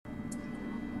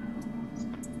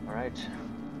All right.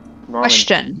 Norwin.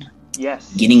 Question.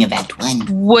 Yes. Beginning of Act 1.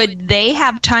 Would they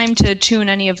have time to tune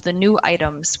any of the new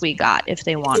items we got if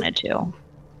they wanted to?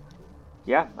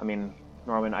 Yeah, I mean,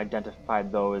 Norman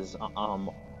identified those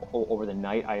over the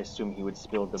night. I assume he would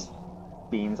spill the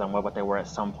beans on what they were at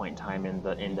some point in time in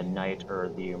the night or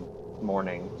the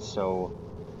morning. So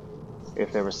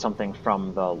if there was something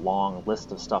from the long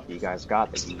list of stuff that you guys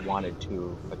got that you wanted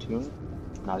to attune,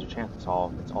 now's your chance. It's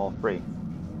all free.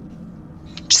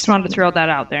 Just wanted to throw that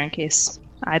out there in case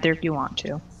either of you want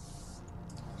to.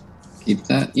 Keep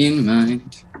that in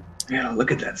mind. Yeah,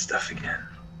 look at that stuff again.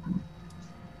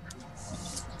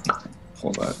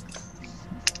 Pull that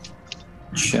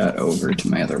chat over to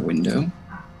my other window.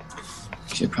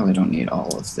 Actually, I probably don't need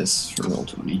all of this for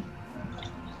Roll20.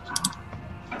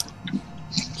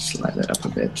 Slide that up a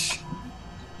bit.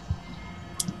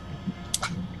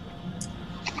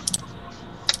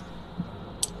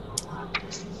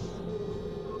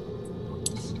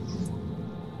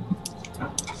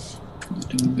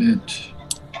 A bit.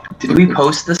 Did we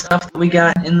post the stuff that we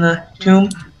got in the tomb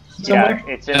somewhere?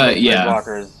 Yeah, it's in the yeah.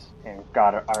 Walkers and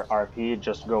got our RP.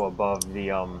 Just go above the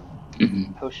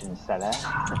potion set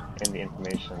in the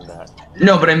information that.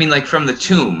 No, but I mean like from the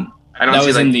tomb. I don't That see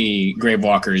was like... in the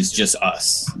Gravewalkers, just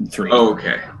us three. Oh,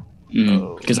 okay.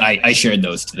 Because I shared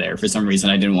those to there. For some reason,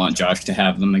 I didn't want Josh to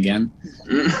have them again.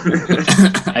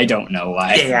 I don't know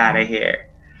why. Get out of here.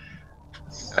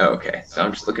 Okay, so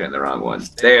I'm just looking at the wrong ones.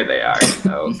 There they are.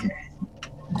 Okay.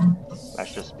 That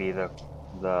should just be the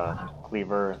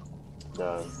cleaver,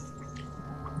 the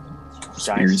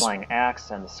giant Spears. flying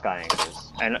axe, and the sky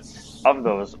anchors. And of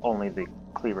those, only the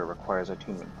cleaver requires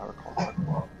attunement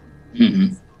protocol.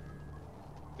 Mm-hmm.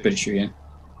 Pretty sure, yeah.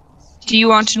 Do you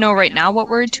want to know right now what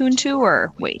we're attuned to,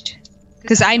 or wait?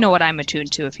 Because I know what I'm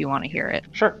attuned to if you want to hear it.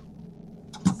 Sure.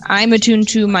 I'm attuned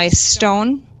to my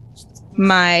stone,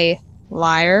 my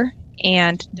lyre,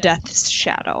 and Death's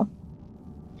Shadow.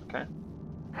 Okay.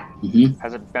 Mm-hmm.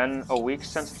 Has it been a week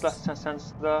since the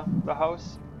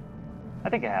house? I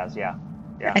think it has. Yeah.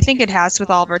 Yeah. I think it has with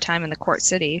all of our time in the court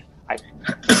city.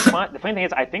 The funny thing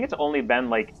is, I think it's only been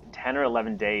like 10 or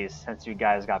 11 days since you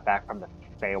guys got back from the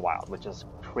Feywild, which is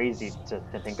crazy to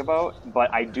think about.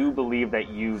 But I do believe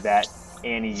that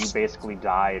Annie, you basically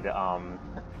died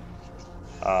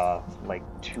like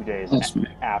 2 days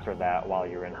after that while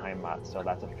you were in Heimat. So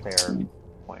that's a fair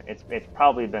point. It's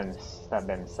probably been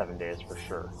 7 days for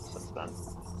sure since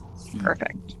then.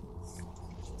 Perfect.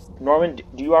 Norman,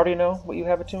 do you already know what you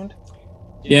have attuned?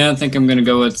 Yeah, I think I'm gonna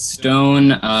go with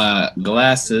stone,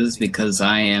 glasses because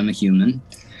I am a human,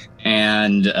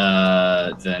 and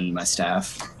then my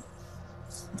staff.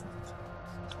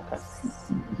 Okay.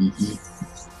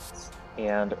 Mm-hmm.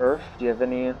 And Earth, do you have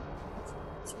any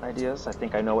ideas? I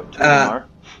think I know what two of them are.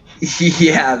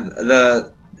 Yeah,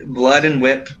 the blood and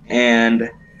whip, and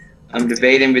I'm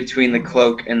debating between the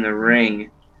cloak and the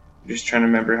ring. I'm just trying to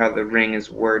remember how the ring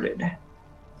is worded.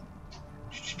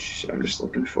 I'm just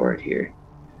looking for it here.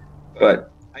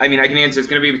 But, I mean, I can answer. It's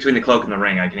going to be between the cloak and the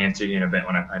ring. I can answer you in a bit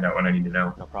when I find out what I need to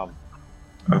know. No problem.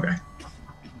 Okay.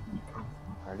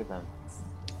 Alrighty then.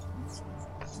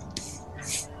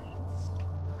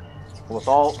 Well, with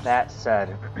all that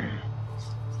said,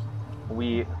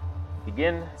 we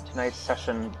begin tonight's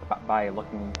session by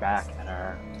looking back at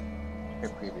our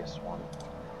previous one,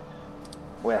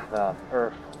 with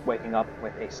Earth waking up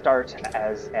with a start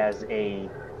as a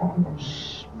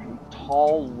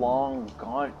tall, long,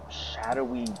 gaunt,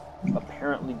 shadowy,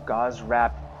 apparently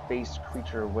gauze-wrapped faced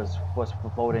creature was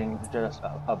floating just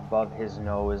above his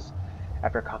nose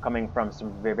after coming from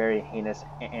some very heinous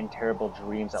and terrible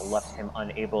dreams that left him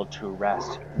unable to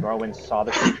rest. Norwin saw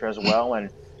the creature as well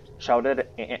and shouted,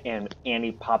 and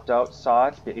Annie popped out, saw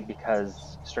it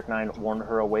because Strychnine warned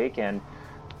her awake and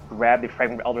grabbed the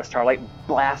fragment of Elder Starlight,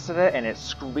 blasted it, and it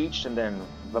screeched and then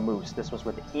vamoosed. This was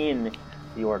within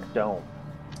the Orc Dome.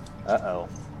 Uh-oh.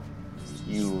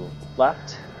 You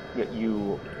left, yet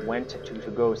you went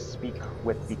to go speak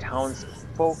with the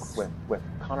townsfolk, with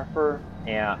Conifer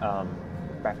and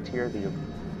Bactier, the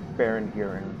Baron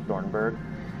here in Dornburg.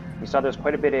 You saw there's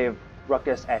quite a bit of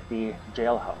ruckus at the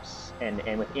jailhouse,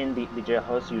 and within the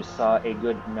jailhouse you saw a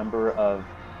good number of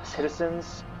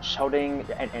citizens shouting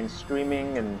and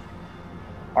screaming and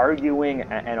arguing,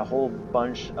 and a whole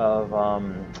bunch of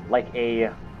like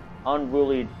a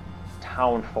unruly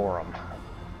town forum,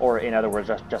 or in other words,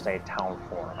 just a town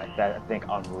forum. I think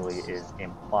unruly is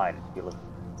implied, if you look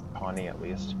Pawnee at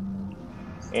least.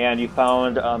 And you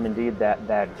found indeed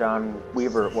that John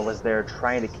Weaver was there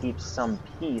trying to keep some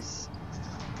peace,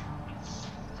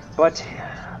 But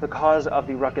the cause of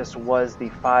the ruckus was the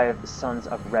 5 sons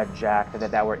of Red Jack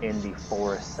that were in the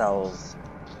 4 cells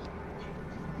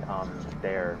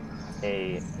there.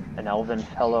 An elven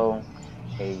fellow,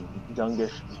 a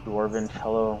youngish dwarven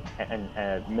fellow, and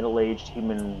a middle-aged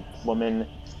human woman,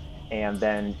 and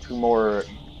then 2 more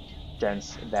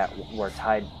gents that were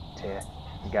tied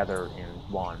together in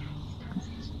one.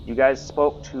 You guys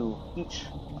spoke to each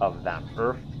of them.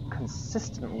 Earth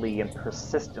consistently and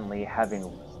persistently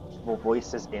having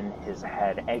voices in his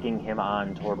head, egging him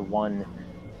on toward one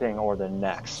thing or the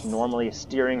next, normally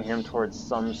steering him towards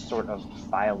some sort of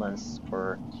violence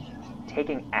or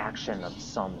taking action of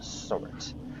some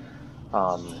sort.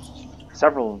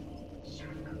 Several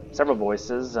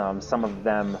voices, some of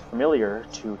them familiar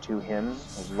to him,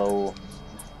 a low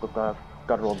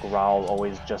guttural growl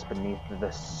always just beneath the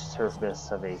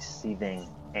surface of a seething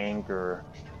anger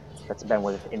that's been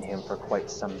within him for quite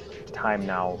some time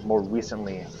now, more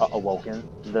recently awoken.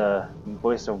 The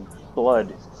voice of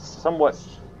blood, somewhat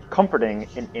comforting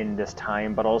in this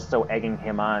time, but also egging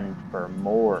him on for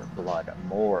more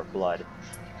blood.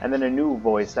 And then a new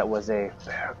voice that was a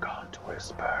fair-gaunt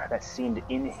whisper that seemed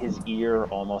in his ear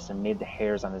almost and made the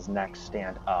hairs on his neck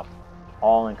stand up,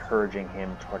 all encouraging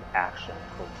him toward action,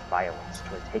 toward violence,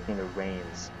 toward taking the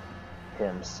reins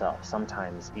himself,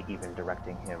 sometimes even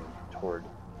directing him toward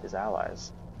his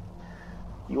allies.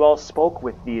 You all spoke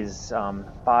with these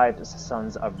 5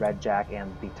 sons of Red Jack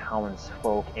and the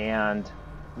townsfolk, and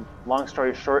long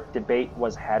story short, debate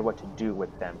was had what to do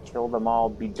with them. Kill them all,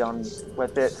 be done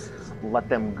with it, let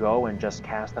them go and just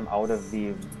cast them out of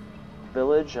the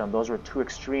village. Those were 2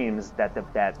 extremes that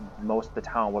most of the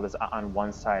town was on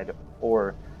one side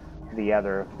or the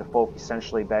other. The folk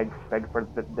essentially begged for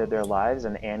their lives,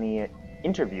 and Annie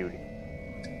interviewed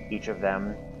each of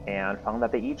them and found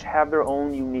that they each have their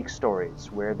own unique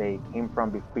stories, where they came from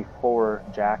before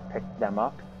Jack picked them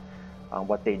up,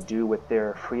 what they do with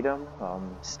their freedom,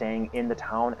 staying in the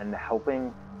town and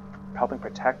helping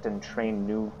protect and train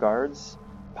new guards,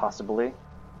 possibly.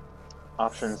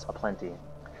 Options aplenty.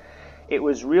 It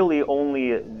was really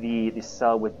only the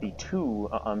cell with the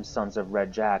 2 sons of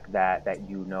Red Jack that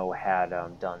you know had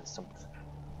done some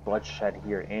bloodshed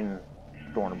here in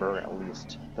Thornburg, at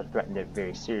least, that threatened it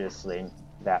very seriously,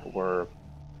 that were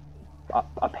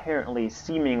apparently,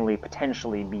 seemingly,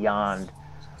 potentially beyond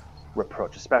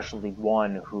reproach, especially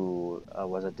one who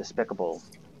was a despicable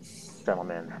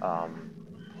gentleman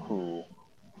who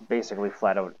basically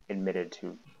flat out admitted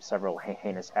to several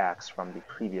heinous acts from the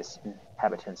previous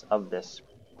inhabitants of this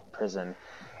prison,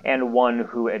 and one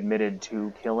who admitted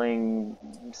to killing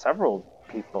several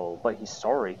people, but he's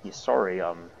sorry,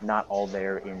 not all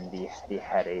there in the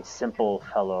head, a simple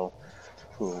fellow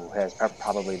who has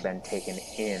probably been taken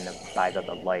in by the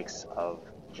likes of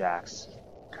Jack's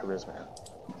charisma.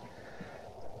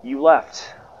 You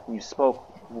left. You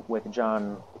spoke with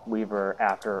John Weaver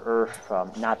after Earth.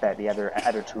 Not that the other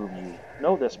 2 of you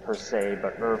know this per se,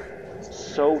 but Earth,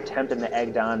 so tempted and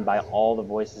egged on by all the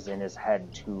voices in his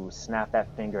head to snap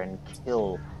that finger and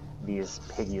kill these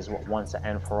piggies once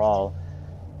and for all,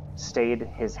 stayed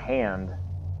his hand,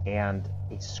 and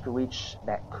a screech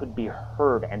that could be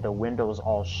heard and the windows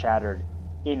all shattered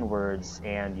inwards,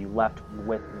 and you left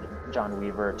with John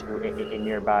Weaver to a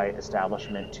nearby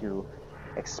establishment to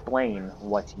explain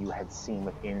what you had seen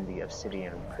within the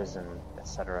Obsidian prison,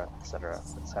 etc., etc.,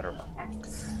 etc.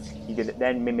 You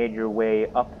then made your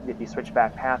way up the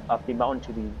switchback path up the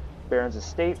mountain to the Baron's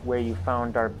estate, where you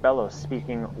found Darbello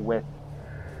speaking with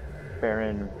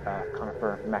Baron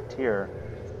Conifer MacTier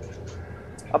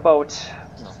about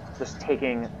just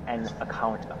taking an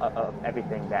account of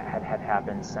everything that had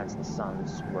happened since the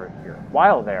Sons were here.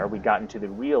 While there, we got into the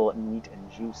real meat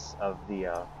and juice of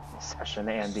the session,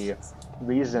 and the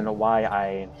reason why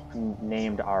I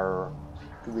named our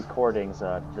recordings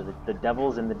the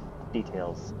Devil's in the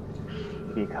Details,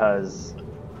 because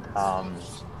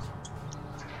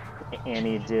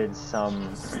Annie did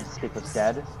some Speak with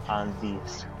Dead on the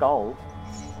skull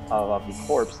of the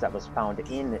corpse that was found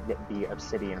in the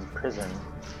Obsidian prison,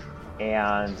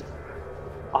 and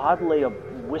oddly a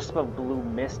wisp of blue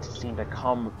mist seemed to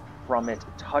come from it,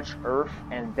 touch Earth,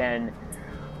 and then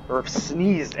Earth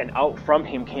sneezed, and out from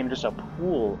him came just a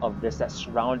pool of this that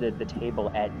surrounded the table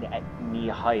at knee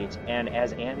height. And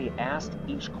as Annie asked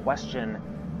each question,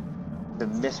 the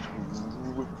mist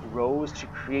rose to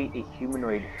create a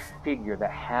humanoid figure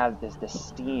that had this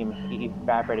steam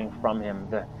evaporating from him,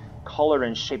 the color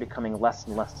and shape becoming less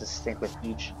and less distinct with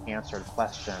each answered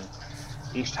question.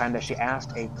 Each time that she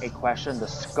asked a question, the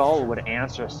skull would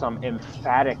answer some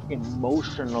emphatic,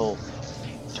 emotional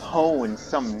intone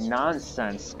some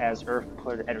nonsense, as Earth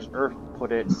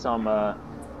put it,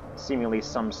 seemingly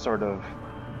some sort of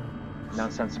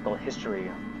nonsensical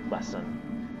history lesson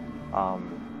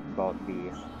about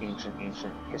the ancient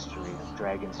history of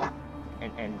dragons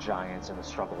and giants and the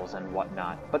struggles and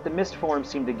whatnot. But the mist form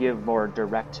seemed to give more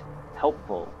direct,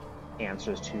 helpful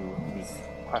answers to the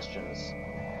questions.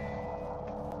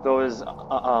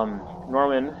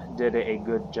 Norman did a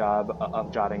good job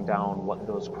of jotting down what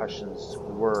those questions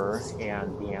were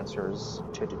and the answers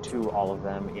to all of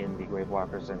them in the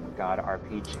Gravewalkers and God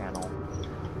RP channel.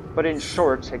 But in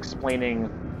short, explaining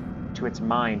to its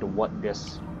mind what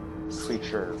this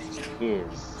creature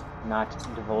is, not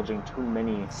divulging too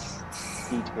many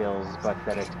details, but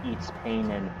that it eats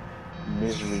pain and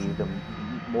misery, the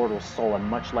mortal soul, and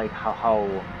much like how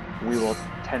we will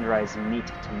tenderize meat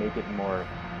to make it more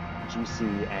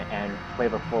juicy and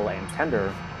flavorful and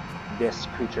tender, this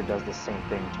creature does the same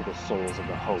thing to the souls of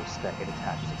the host that it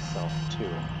attaches itself to.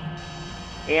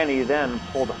 Annie then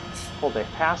pulled a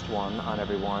fast one on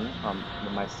everyone,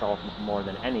 myself more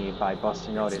than any, by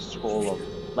busting out a scroll of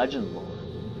legend lore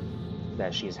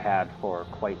that she's had for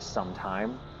quite some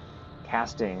time,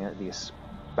 casting the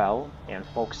spell and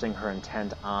focusing her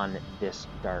intent on this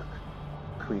dark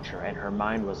creature, and her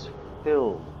mind was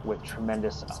filled with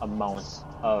tremendous amounts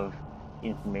of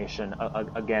information,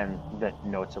 again, the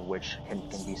notes of which can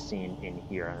be seen in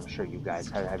here, and I'm sure you guys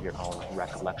have your own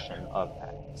recollection of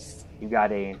that. You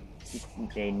got a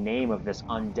name of this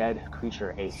undead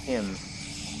creature, a him,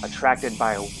 attracted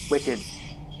by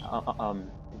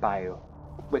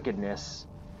wickedness.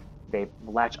 They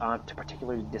latch on to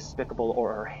particularly despicable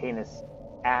or heinous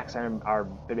acts and are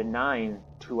benign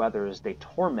to others. They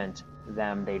torment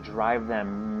them. They drive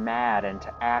them mad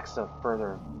into acts of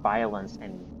further violence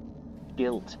and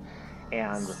guilt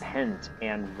and repent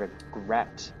and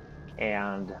regret.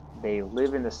 And they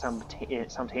live in the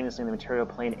simultaneously in the material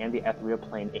plane and the ethereal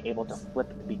plane, able to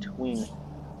flip between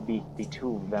the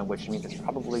two of them, which means it's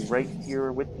probably right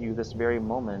here with you this very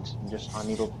moment, just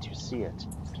unable to see it.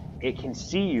 It can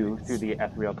see you through the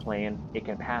ethereal plane, it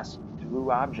can pass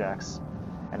through objects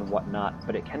and whatnot,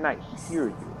 but it cannot hear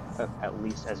you, at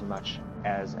least as much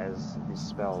as the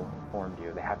spell informed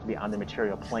you. They have to be on the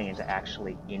material plane to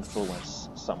actually influence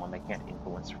someone. They can't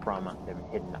influence from them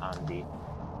hidden on the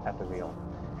ethereal.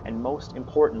 And most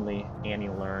importantly, Annie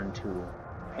learned to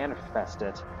manifest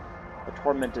it. The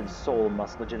tormented soul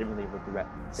must legitimately regret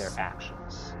their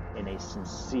actions in a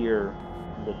sincere,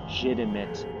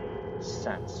 legitimate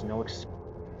sense. No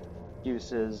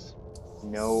excuses,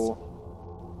 no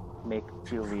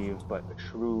make-believe, but a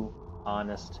true,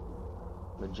 honest,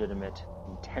 legitimate,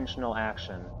 intentional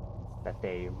action that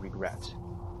they regret.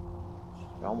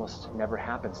 It almost never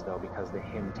happens, though, because the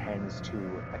hymn tends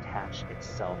to attach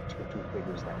itself to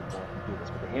figures that won't do this.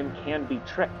 But the hymn can be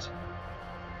tricked,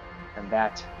 and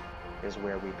that is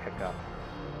where we pick up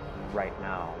right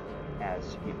now,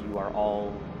 as you are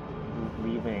all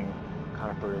leaving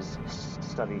Conifer's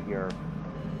study here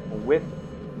with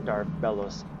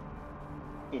Darbelos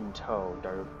in tow.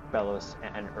 Darbelos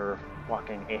and Earth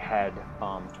walking ahead,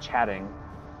 chatting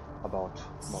about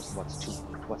most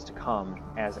of what's to come,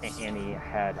 as Annie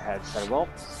had said, well,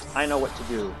 I know what to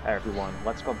do, everyone.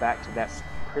 Let's go back to that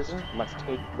prison. Let's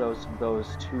take those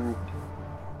two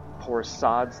poor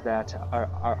sods that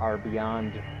are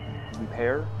beyond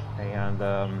repair, and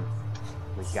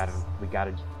we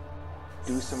gotta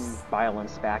do some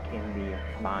violence back in the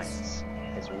mines,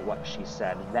 is what she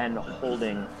said, then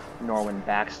holding Norwin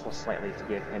back slightly to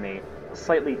give him a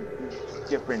slightly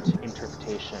different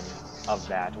interpretation of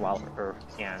that, while Earth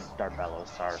and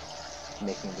Darbelos are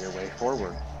making their way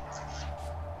forward.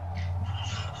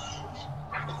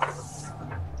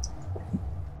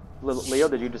 Leo,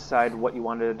 did you decide what you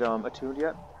wanted attuned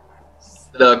yet?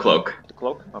 The cloak. The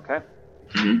cloak, okay.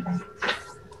 Mm-hmm.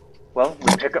 Well,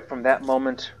 we pick up from that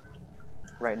moment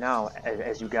right now,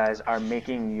 as you guys are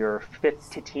making your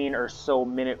 15 or so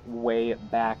minute way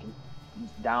back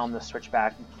down the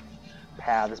switchback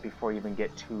paths before you even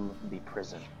get to the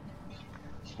prison.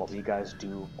 What will you guys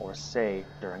do or say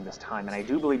during this time? And I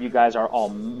do believe you guys are all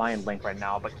mind linked right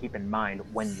now, but keep in mind,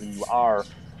 when you are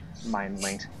mind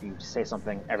linked, if you say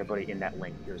something, everybody in that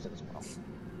link hears it as well.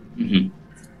 Mm-hmm.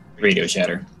 Radio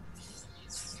chatter.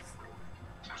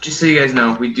 Just so you guys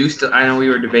know, we do still, I know we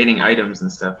were debating items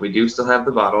and stuff, we do still have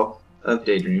the bottle of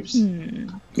daydreams.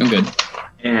 I'm good.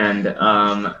 And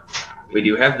we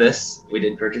do have this. We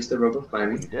did purchase the rope of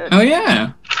climbing. You did. Oh,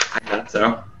 yeah. I thought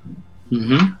so.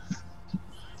 Mm-hmm.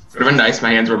 Would have been nice.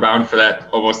 My hands were bound for that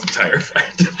almost entire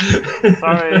fight.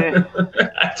 Sorry.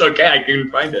 That's okay. I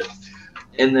couldn't find it.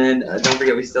 And then don't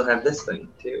forget, we still have this thing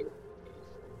too.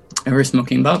 Ever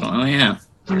smoking bubble? Oh yeah.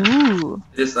 Ooh.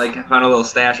 Just like I found a little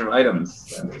stash of items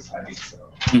that was heavy, so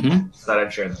thought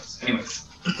I'd share those. Anyways.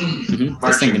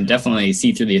 This thing can definitely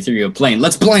see through the ethereal plane.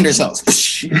 Let's blind ourselves.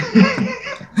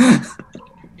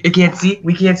 It can't see.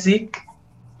 We can't see.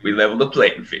 We level the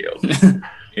playing field.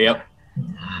 Yep.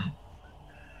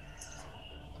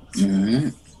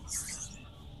 Alright.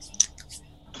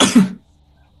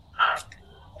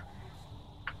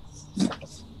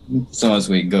 So as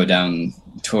we go down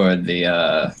toward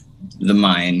the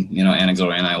mine, Anna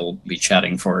Gloria and I will be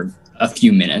chatting for a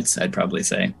few minutes, I'd probably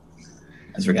say.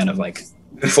 As we're kind of like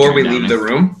before we leave the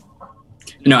room?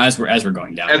 No, as we're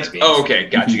going down. Okay.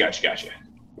 Gotcha.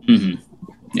 Mm-hmm.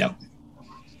 Yep.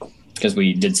 Because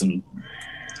we did some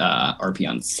RP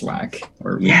on Slack,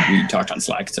 or we talked on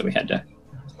Slack, so we had to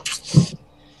do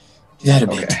that a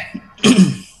bit.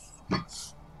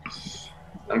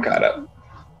 I'm caught up.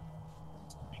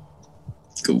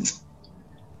 Cool.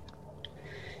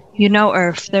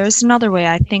 Irf, there's another way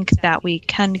I think that we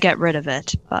can get rid of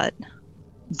it, but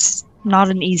it's not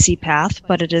an easy path,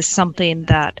 but it is something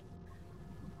that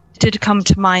did come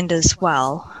to mind as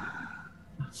well.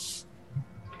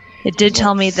 It did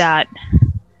tell me that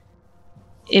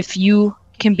if you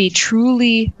can be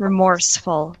truly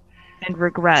remorseful and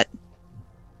regret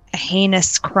a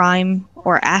heinous crime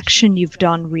or action you've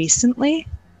done recently,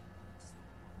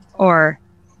 or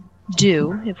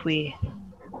do, if we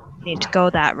need to go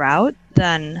that route,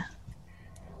 then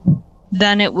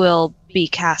it will be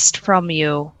cast from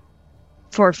you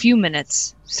for a few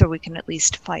minutes so we can at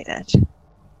least fight it.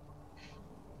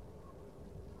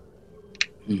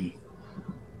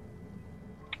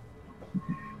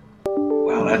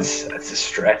 Well, that's a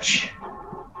stretch.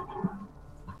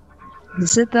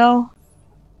 Is it though?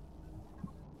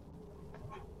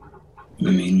 I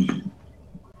mean,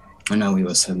 I know we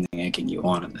were suddenly egging you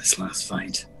on in this last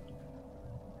fight.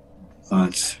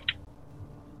 But,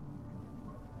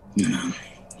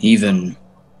 even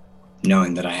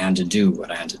knowing that I had to do what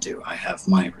I had to do, I have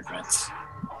my regrets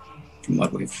from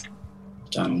what we've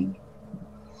done.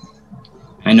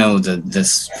 I know that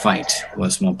this fight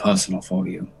was more personal for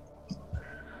you,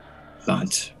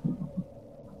 but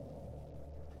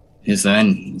is there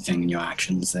anything in your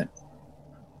actions that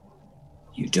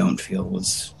you don't feel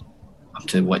was up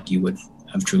to what you would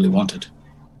have truly wanted?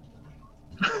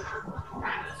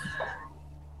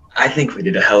 I think we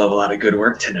did a hell of a lot of good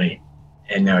work tonight.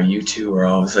 And now you two are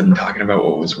all of a sudden talking about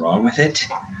what was wrong with it?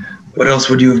 What else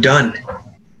would you have done?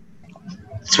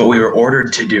 It's what we were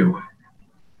ordered to do.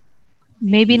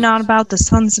 Maybe not about the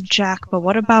Sons of Jack, but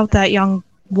what about that young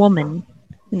woman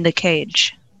in the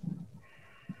cage?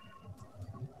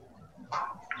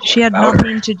 She had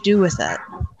nothing to do with it.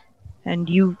 And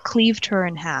you cleaved her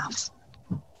in half.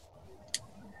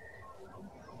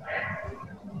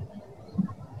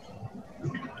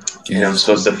 And I'm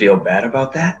supposed to feel bad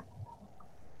about that?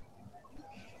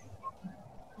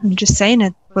 I'm just saying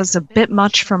it was a bit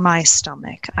much for my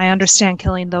stomach. I understand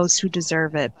killing those who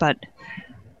deserve it, but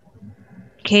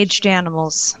caged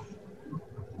animals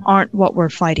aren't what we're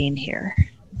fighting here.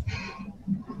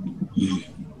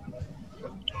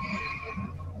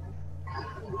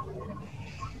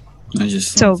 I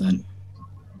just thought that...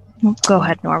 Go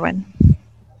ahead, Norwin.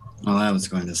 All I was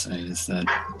going to say is that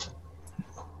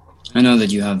I know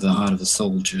that you have the heart of a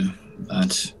soldier,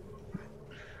 but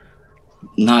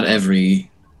not every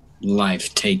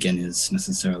life taken is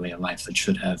necessarily a life that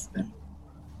should have been.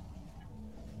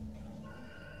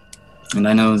 And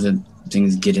I know that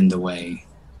things get in the way,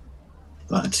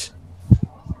 but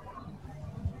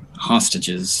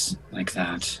hostages like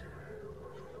that,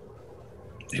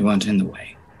 they weren't in the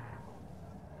way.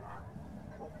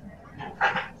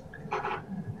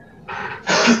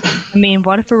 I mean,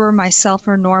 what if it were myself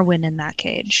or Norwin in that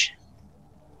cage?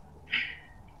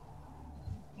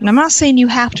 And I'm not saying you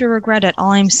have to regret it.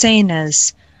 All I'm saying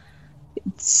is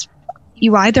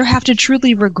you either have to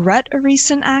truly regret a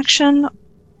recent action,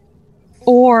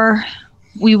 or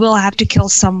we will have to kill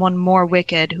someone more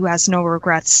wicked who has no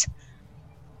regrets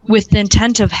with the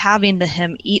intent of having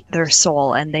him eat their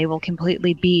soul, and they will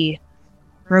completely be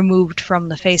removed from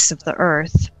the face of the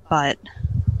earth. But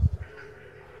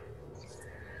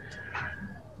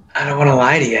I don't want to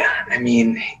lie to you. I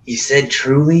mean, you said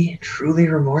truly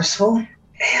remorseful,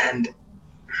 and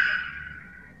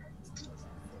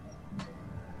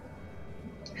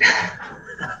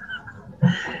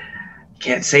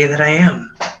can't say that I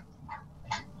am.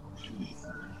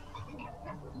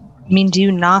 I mean, do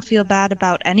you not feel bad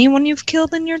about anyone you've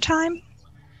killed in your time?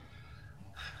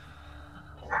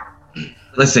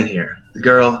 Listen here, the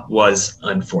girl was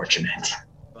unfortunate,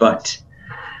 but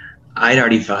I'd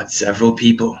already fought several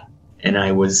people, and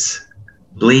I was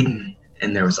bleeding,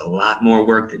 and there was a lot more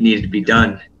work that needed to be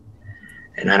done.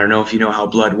 And I don't know if you know how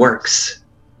blood works,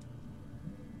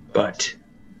 but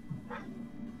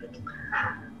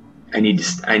I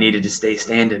needed to stay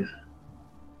standing.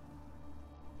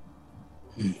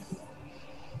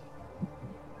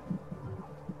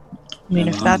 I mean,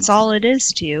 if that's all it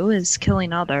is to you, is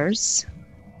killing others.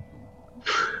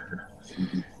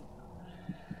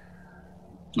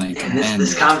 And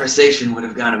this conversation would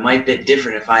have gone a mite bit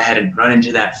different if I hadn't run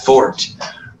into that fort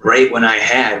right when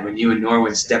you and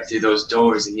Norwin stepped through those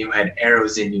doors and you had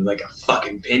arrows in you like a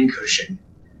fucking pincushion.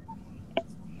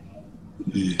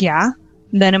 Yeah,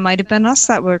 then it might have been us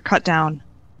that were cut down.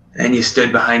 And you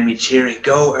stood behind me cheering,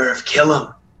 "Go, Irv, kill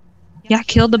him." Yeah,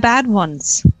 kill the bad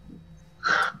ones.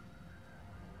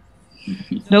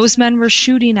 Those men were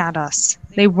shooting at us.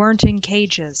 They weren't in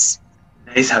cages.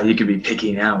 Nice how you can be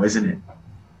picky now, isn't it?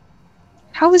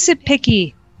 How is it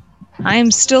picky? I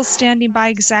am still standing by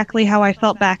exactly how I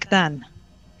felt back then.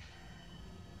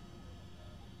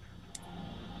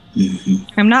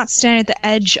 I'm not standing at the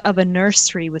edge of a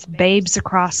nursery with babes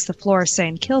across the floor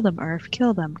saying, "Kill them, Irv,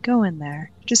 kill them, go in there.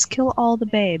 Just kill all the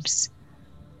babes."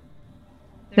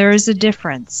 There is a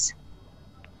difference.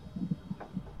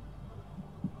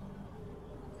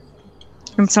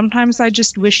 And sometimes I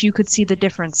just wish you could see the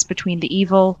difference between the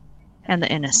evil and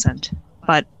the innocent.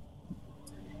 But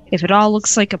if it all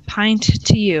looks like a pint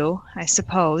to you, I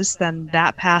suppose, then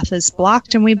that path is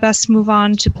blocked and we best move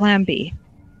on to plan B.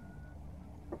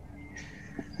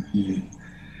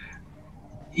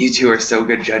 You two are so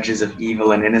good judges of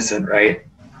evil and innocent, right?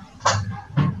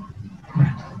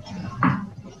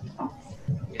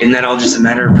 Isn't that all just a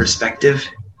matter of perspective?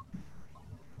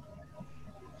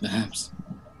 Perhaps.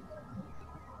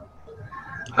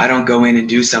 I don't go in and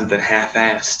do something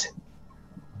half-assed,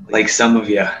 like some of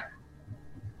you.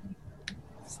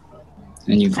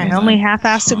 And I only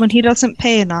half-assed it when he doesn't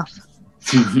pay enough.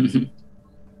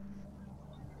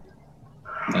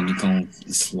 Then you call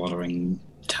slaughtering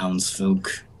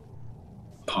townsfolk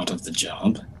part of the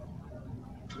job?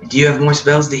 Do you have more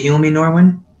spells to heal me,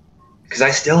 Norwin? Because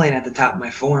I still ain't at the top of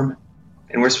my form,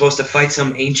 and we're supposed to fight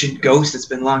some ancient ghost that's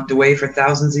been locked away for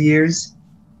thousands of years.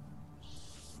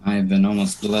 I've been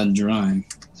almost blood dry.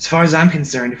 As far as I'm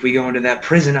concerned, if we go into that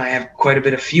prison, I have quite a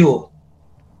bit of fuel.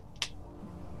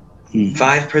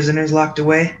 5 prisoners locked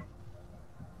away?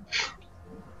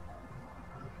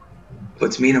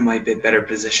 Puts me in a mite bit better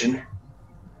position.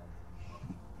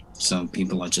 So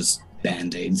people are just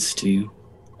band-aids to you?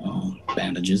 Or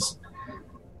bandages?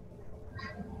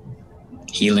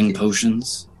 Healing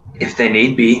potions? If they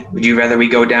need be. Would you rather we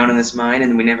go down in this mine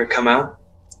and we never come out?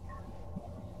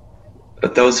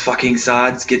 But those fucking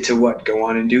sods get to what? Go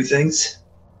on and do things?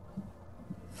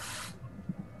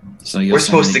 So you're We're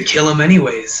supposed to kill them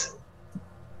anyways.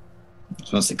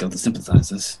 Supposed to kill the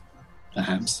sympathizers,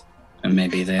 perhaps. And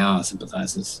maybe they are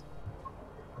sympathizers.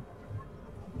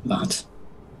 But,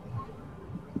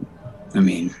 I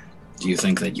mean, do you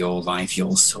think that your life,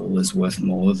 your soul is worth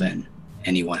more than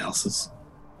anyone else's?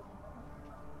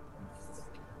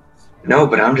 No,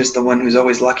 but I'm just the one who's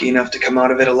always lucky enough to come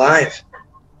out of it alive.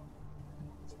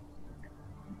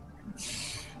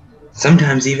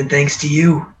 Sometimes even thanks to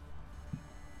you.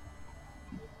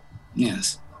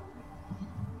 Yes.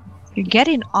 You're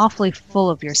getting awfully full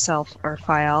of yourself,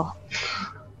 Urfile.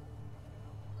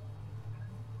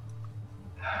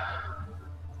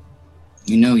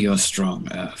 You know you're strong,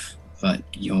 Earth, but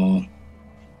your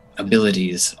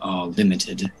abilities are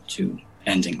limited to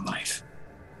ending life.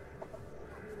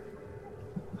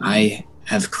 I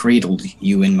have cradled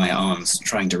you in my arms,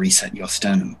 trying to reset your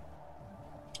sternum,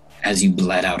 as you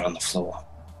bled out on the floor.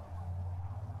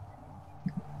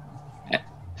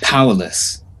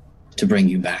 Powerless to bring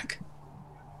you back.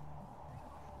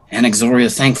 And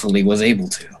Exoria thankfully was able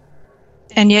to.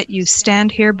 And yet you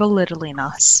stand here belittling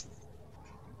us.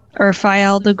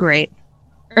 Urfile the Great.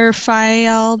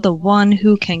 Urfile, the one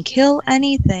who can kill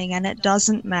anything and it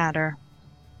doesn't matter.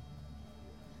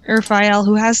 Urfile,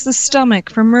 who has the stomach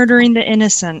for murdering the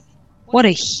innocent. What a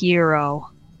hero.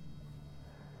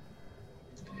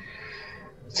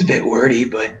 It's a bit wordy,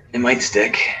 but it might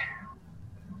stick.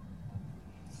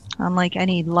 Unlike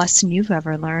any lesson you've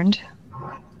ever learned.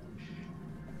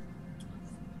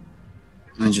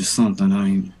 I just thought that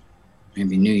I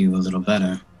maybe knew you a little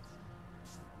better.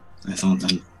 I thought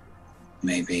that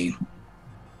maybe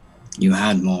you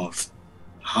had more of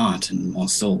heart and more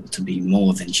soul to be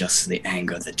more than just the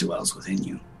anger that dwells within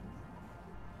you.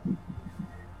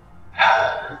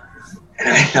 And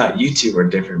I thought you two were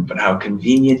different, but how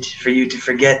convenient for you to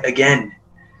forget again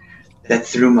that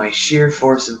through my sheer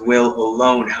force of will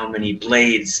alone, how many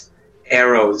blades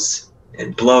arrows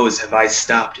and blows have I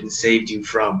stopped and saved you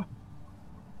from?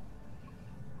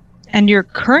 And your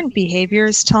current behavior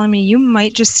is telling me you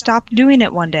might just stop doing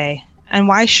it one day. And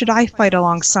why should I fight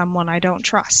along someone I don't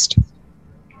trust?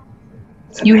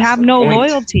 That's an You have excellent no point.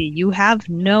 loyalty. You have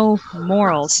no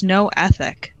morals, no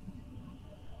ethic.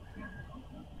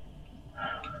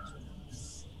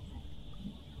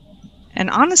 And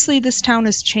honestly, this town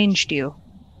has changed you.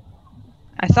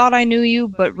 I thought I knew you,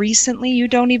 but recently you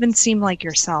don't even seem like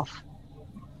yourself.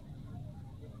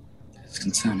 It's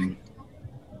concerning.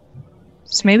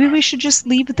 So maybe we should just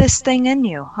leave this thing in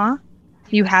you, huh?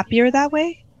 You happier that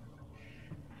way?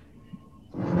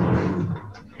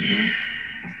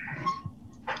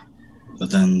 But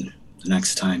then, the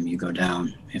next time you go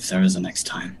down, if there is a next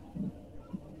time,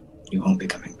 you won't be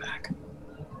coming back.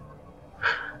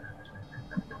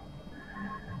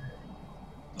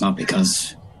 Not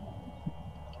because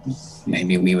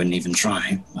maybe we wouldn't even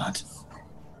try, but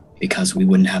because we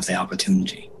wouldn't have the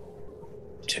opportunity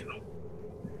to.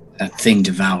 That thing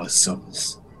devours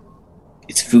souls.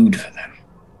 It's food for them.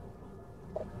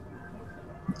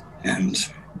 And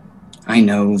I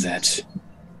know that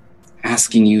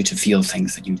asking you to feel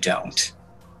things that you don't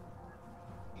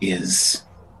is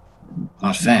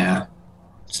not fair.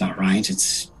 It's not right.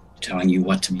 It's telling you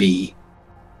what to be.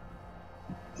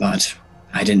 But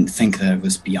I didn't think that it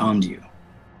was beyond you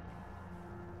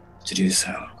to do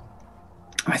so.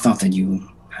 I thought that you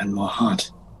had more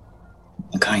heart,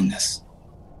 more kindness.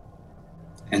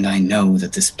 And I know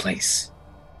that this place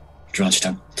drudged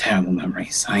up terrible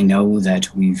memories. I know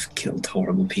that we've killed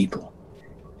horrible people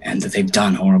and that they've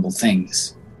done horrible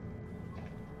things.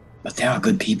 But there are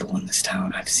good people in this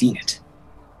town. I've seen it.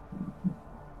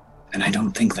 And I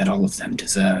don't think that all of them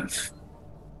deserve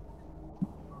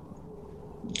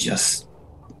just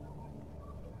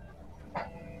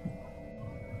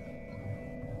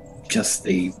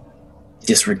the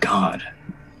disregard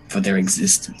for their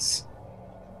existence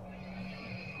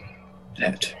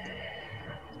that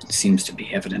seems to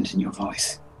be evident in your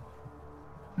voice.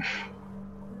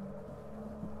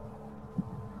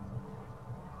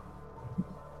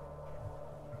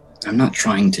 I'm not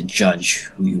trying to judge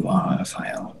who you are,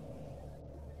 Raphael.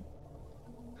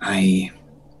 I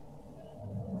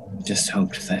just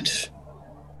hoped that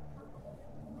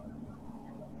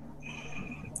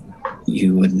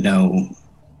you would know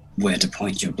where to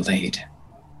point your blade.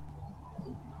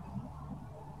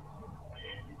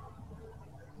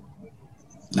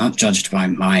 Not judged by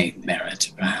my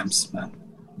merit, perhaps, but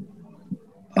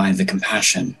by the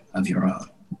compassion of your own.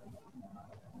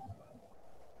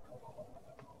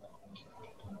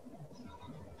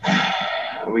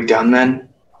 Are we done then?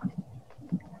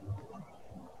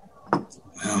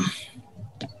 Well,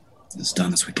 as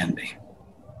done as we can be,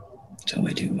 until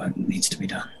we do what needs to be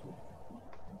done.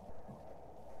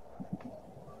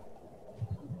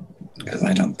 Because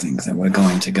I don't think that we're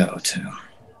going to go to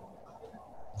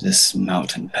this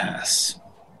mountain pass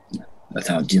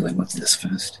without dealing with this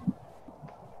first.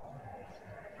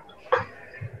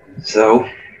 So,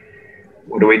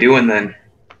 what are we doing then?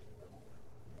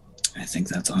 I think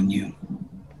that's on you.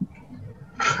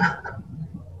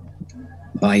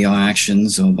 By your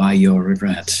actions or by your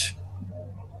regret,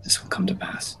 this will come to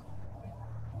pass.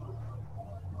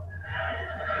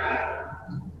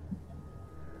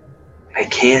 I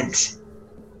can't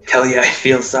tell you I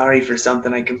feel sorry for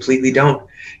something I completely don't.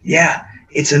 Yeah,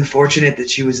 it's unfortunate that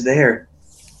she was there.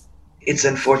 It's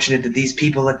unfortunate that these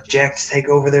people let Jax take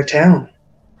over their town.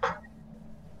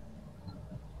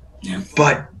 Yeah.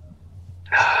 But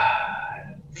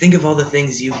think of all the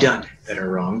things you've done that are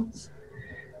wrong.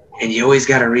 And you always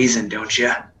got a reason, don't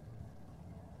you?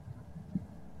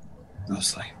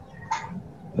 Mostly.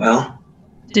 Well,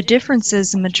 The difference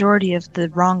is the majority of the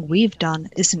wrong we've done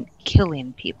isn't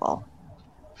killing people.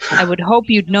 I would hope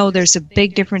you'd know there's a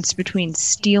big difference between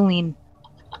stealing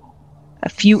a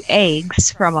few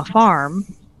eggs from a farm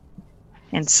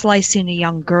and slicing a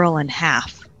young girl in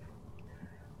half.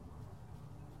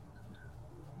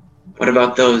 what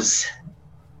about those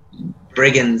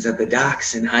brigands at the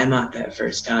docks in Heimat that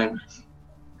first time?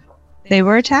 They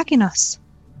were attacking us.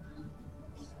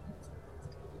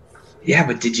 Yeah,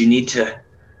 but did you need to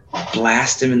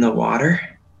blast them in the water?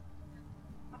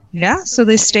 Yeah, so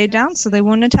they stayed down so they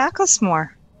wouldn't attack us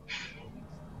more.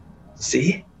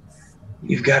 See?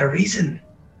 You've got a reason.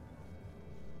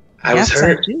 I was Yes,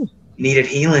 hurt. I do. Needed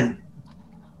healing.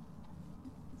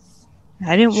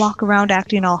 I didn't walk around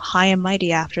acting all high and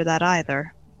mighty after that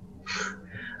either.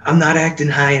 I'm not acting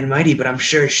high and mighty, but I'm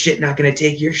sure as shit not gonna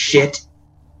take your shit.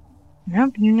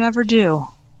 Nope, you never do.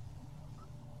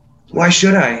 Why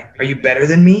should I? Are you better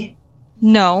than me?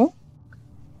 No.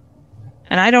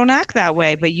 And I don't act that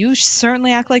way, but you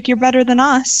certainly act like you're better than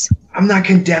us. I'm not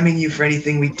condemning you for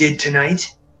anything we did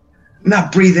tonight. I'm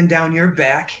not breathing down your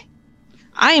back.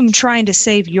 I am trying to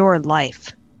save your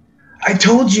life. I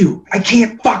told you, I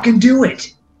can't fucking do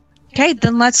it. Okay,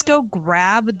 then let's go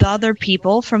grab the other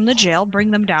people from the jail,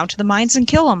 bring them down to the mines, and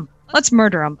kill them. Let's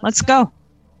murder them. Let's go.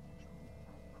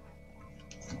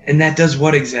 And that does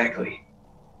what exactly?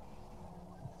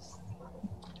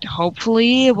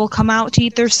 Hopefully it will come out to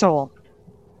eat their soul.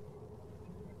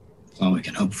 All we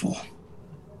can hope for.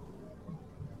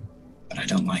 But I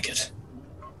don't like it.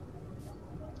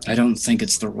 I don't think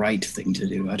it's the right thing to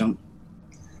do.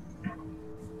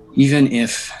 Even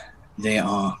if they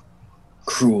are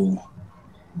cruel,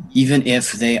 even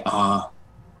if they are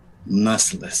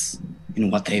merciless in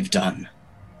what they've done,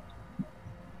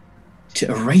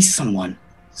 to erase someone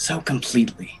so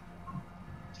completely,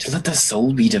 to let their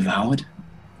soul be devoured,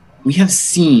 we have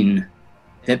seen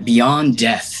that beyond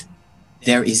death,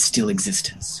 there is still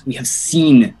existence. We have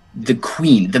seen the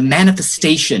queen, the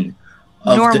manifestation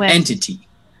of Norwin, the entity.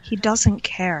 He doesn't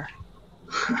care.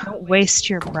 Don't waste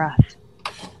your breath.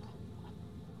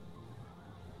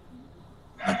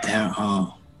 But there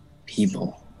are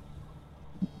people.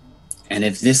 And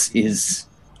if this is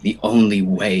the only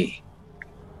way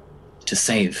to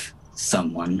save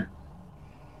someone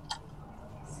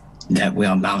that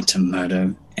we're about to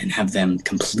murder and have them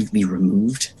completely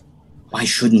removed, why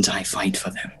shouldn't I fight for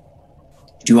them?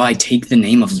 Do I take the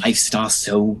name of Lifestar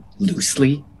so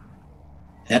loosely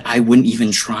that I wouldn't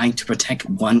even try to protect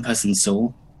one person's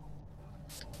soul?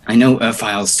 I know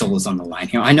Urfile's soul is on the line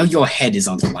here. I know your head is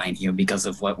on the line here because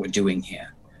of what we're doing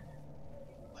here.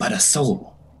 But a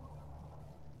soul.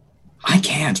 I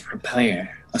can't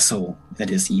repair a soul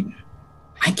that is eaten.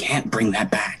 I can't bring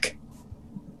that back.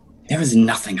 There is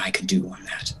nothing I could do on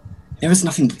that. There is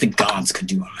nothing that the gods could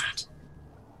do on that.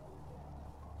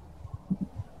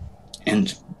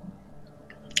 And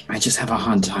I just have a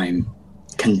hard time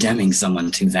condemning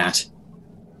someone to that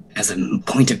as a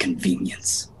point of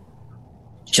convenience,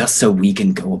 just so we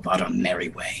can go about our merry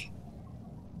way.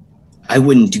 I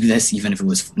wouldn't do this even if it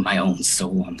was my own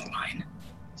soul on the line,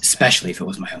 especially if it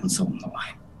was my own soul on the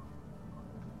line.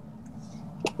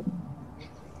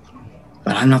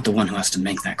 But I'm not the one who has to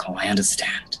make that call, I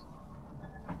understand.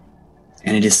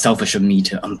 And it is selfish of me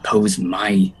to impose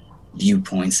my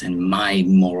viewpoints and my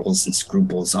morals and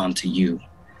scruples onto you.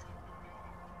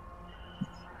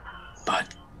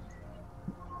 But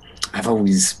I've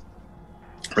always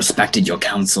respected your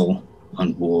counsel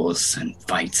on wars and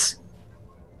fights.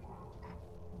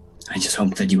 I just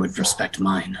hope that you would respect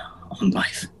mine on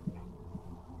life.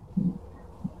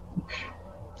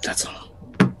 That's all.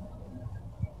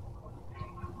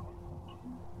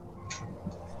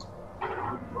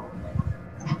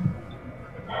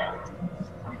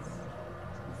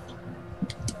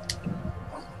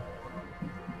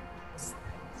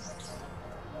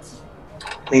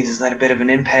 Leaves us at a bit of an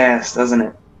impasse, doesn't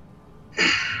it?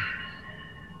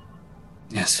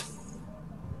 Yes.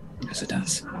 Yes, it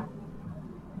does.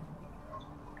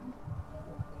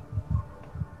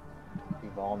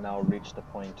 You've all now reached the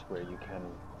point where you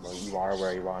are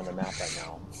where you are on the map right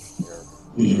now.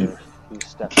 You're a few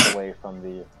steps away from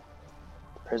the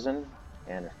prison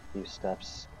and a few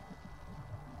steps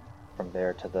from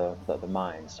there to the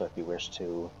mine. So if you wish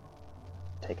to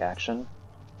take action,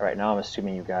 right now I'm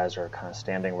assuming you guys are kind of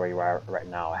standing where you are right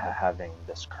now, having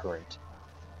this current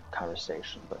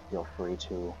conversation, but feel free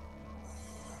to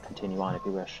continue on if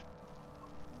you wish.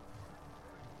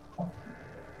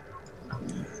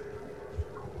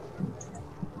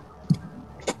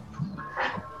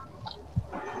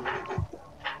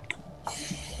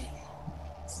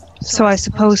 So I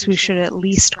suppose we should at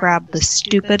least grab the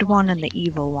stupid one and the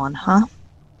evil one, huh?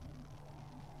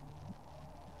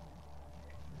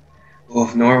 Well,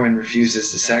 if Norwin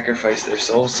refuses to sacrifice their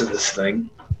souls to this thing...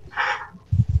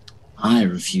 I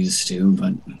refuse to,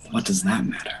 but what does that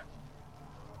matter?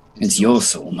 It's your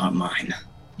soul, not mine.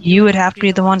 You would have to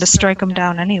be the one to strike them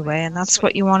down anyway, and that's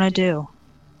what you want to do.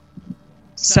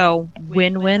 So,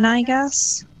 win-win, I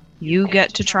guess? You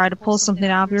get to try to pull something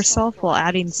out of yourself while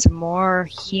adding some more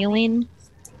healing.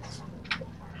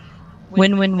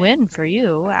 Win-win-win for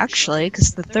you, actually,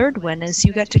 because the third win is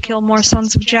you get to kill more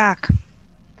Sons of Jack.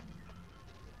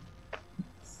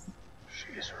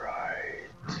 She's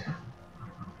right.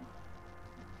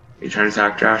 You trying to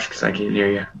talk, Josh? Because I can't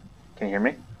hear you. Can you hear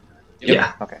me?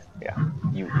 Yeah. Okay, yeah.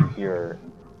 You hear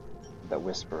that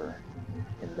whisper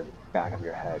in the back of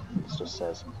your head. It just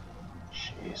says,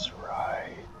 "She's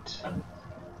right.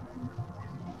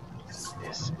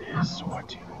 This is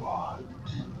what you want.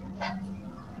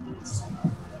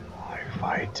 My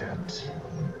fight it,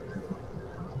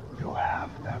 you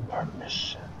have that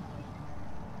permission.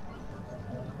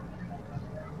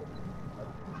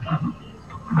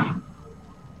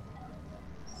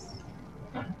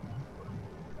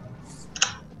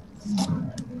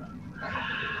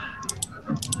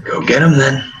 Go get them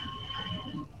then.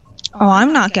 Oh,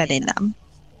 I'm not getting them.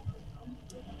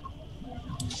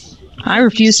 I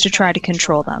refuse to try to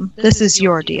control them. This is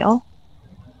your deal.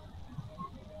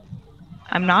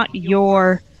 I'm not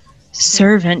your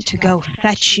servant to go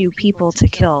fetch you people to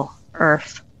kill,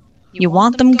 Earth. You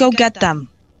want them, go get them.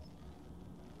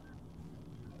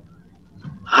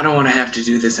 I don't want to have to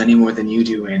do this any more than you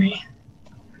do, Annie.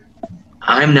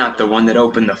 I'm not the one that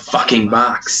opened the fucking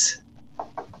box.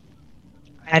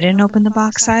 I didn't open the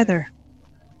box either.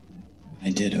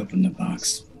 I did open the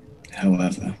box.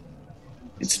 However,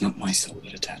 it's not my soul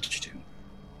it attached to.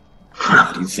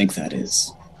 How do you think that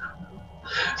is?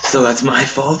 So that's my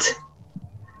fault?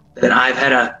 That I've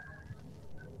had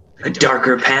a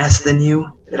darker past than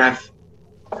you? That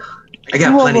I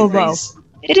got plenty of things.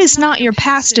 It is not your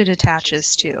past it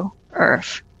attaches to,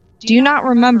 Earth. Do you not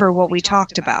remember what we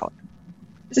talked about?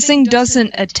 This thing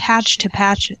doesn't attach to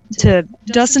pasts.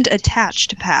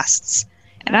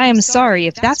 And I am sorry,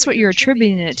 if that's what you're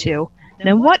attributing it to,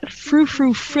 then what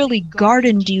frilly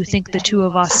garden do you think the two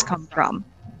of us come from?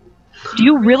 Do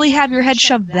you really have your head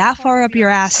shoved that far up your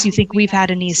ass you think we've had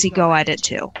an easy go at it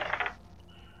too?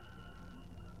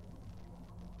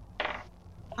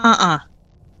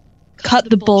 Cut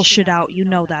the bullshit out, you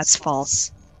know that's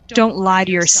false. Don't lie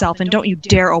to yourself, and don't you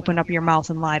dare open up your mouth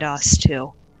and lie to us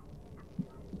too.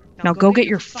 Now go get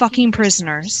your fucking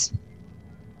prisoners.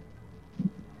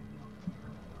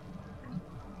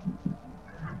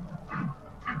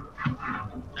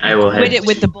 I will head Quit it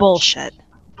with the bullshit.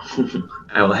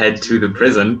 I will head to the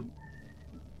prison.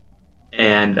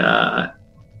 And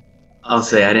I'll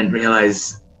say I didn't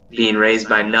realize being raised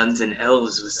by nuns and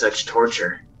elves was such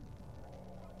torture.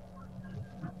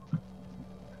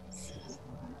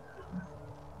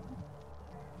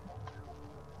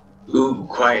 Ooh,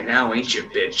 quiet now, ain't you,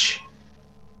 bitch?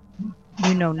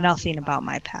 You know nothing about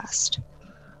my past.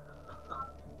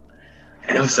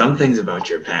 I know some things about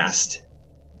your past.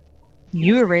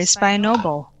 You were raised by a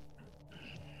noble.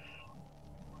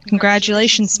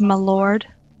 Congratulations, my lord.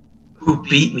 Who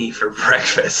beat me for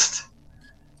breakfast?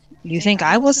 You think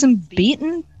I wasn't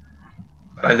beaten?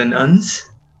 By the nuns?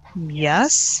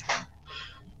 Yes.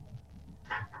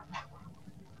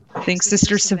 Think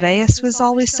Sister Seveus was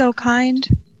always so kind?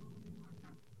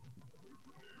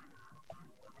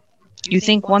 You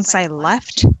think once I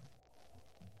left,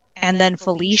 and then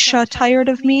Felicia tired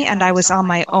of me, and I was on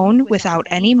my own without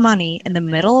any money in the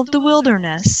middle of the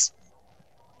wilderness,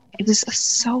 it was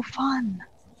so fun.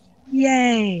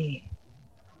 Yay.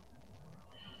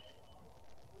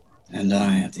 And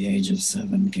I, at the age of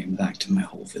 7, came back to my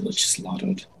whole village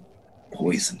slaughtered,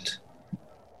 poisoned.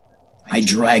 I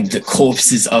dragged the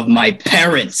corpses of my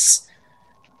parents,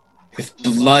 with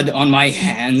blood on my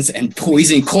hands and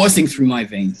poison coursing through my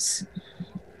veins.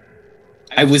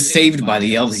 I was saved by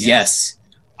the elves, yes.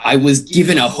 I was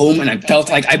given a home and I felt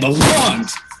like I belonged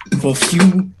for a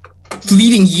few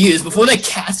fleeting years before they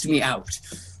cast me out.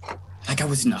 Like I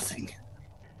was nothing.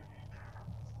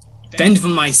 Fend for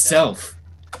myself.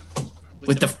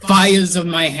 With the fires of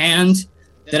my hand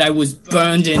that I was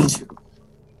burned into.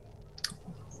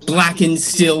 Blackened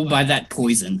still by that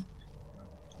poison.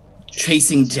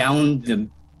 Chasing down the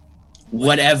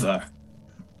whatever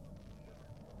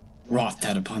wrought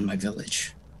that upon my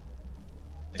village.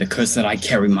 The curse that I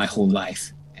carry my whole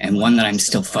life, and one that I'm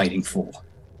still fighting for.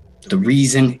 The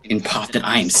reason, in part, that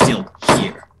I am still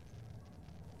here.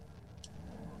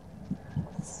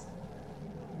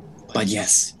 But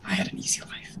yes, I had an easy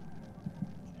life.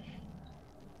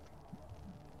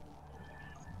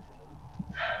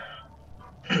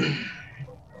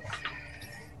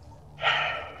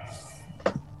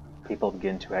 People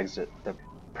begin to exit the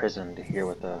prison to hear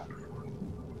what the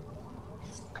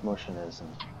commotion is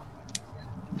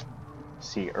and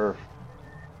see Earth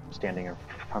standing in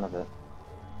front of it.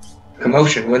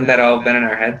 Commotion, wouldn't that all have been in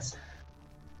our heads?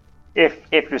 If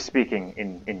you're speaking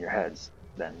in your heads,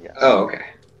 then yes. Oh, okay.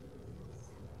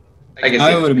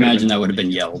 I would imagine that would have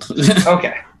been yelled.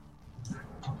 Okay.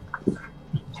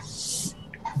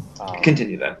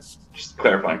 Continue then. Just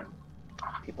clarifying.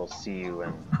 People see you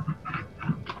and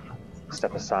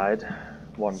step aside.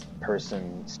 One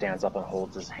person stands up and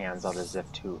holds his hands out as if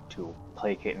to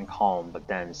placate and calm, but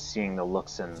then seeing the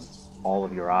looks in all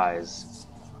of your eyes,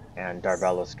 and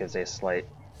Darvelos gives a slight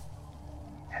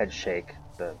head shake,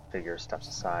 the figure steps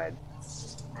aside,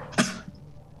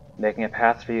 making a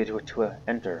path for you to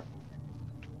enter.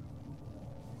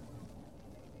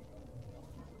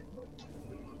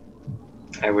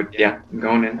 I'm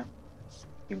going in.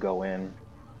 You go in.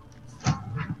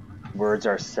 Words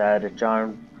are said.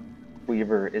 John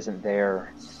Weaver isn't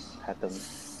there at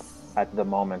the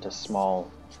moment. A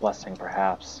small blessing,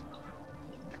 perhaps.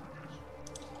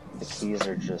 The keys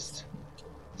are just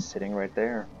sitting right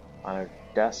there on a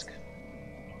desk.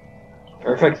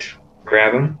 Perfect.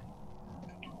 Grab them.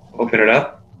 Open it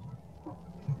up.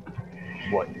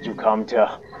 What, did you come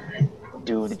to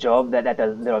do the job that the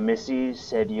little missy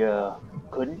said you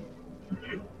couldn't?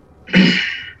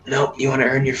 No, you want to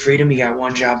earn your freedom? You got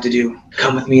one job to do.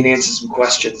 Come with me and answer some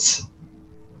questions.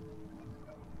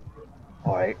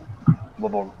 All right. What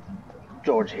about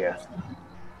George here?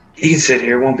 He can sit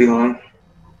here. Won't be long.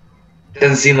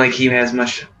 Doesn't seem like he has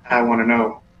much I want to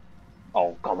know.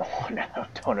 Oh, come on now,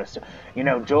 don't assume. You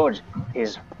know, George,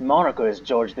 his moniker is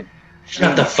George the...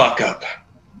 Shut the fuck up.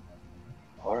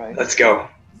 All right. Let's go.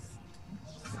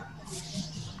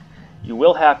 You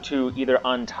will have to either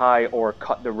untie or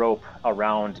cut the rope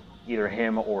around either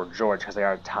him or George because they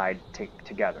are tied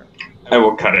together. I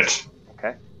will cut it.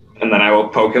 Okay. And then I will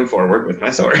poke him forward with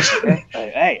my sword. Okay.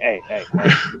 Hey.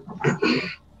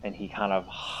 And he kind of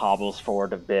hobbles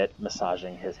forward a bit,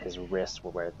 massaging his wrist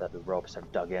where the ropes are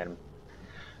dug in.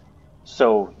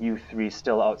 So you three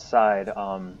still outside.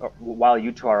 While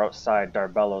you two are outside,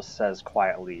 Darbello says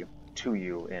quietly to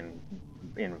you in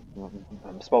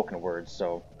spoken words,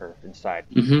 or inside.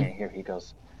 You can't hear. He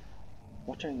goes,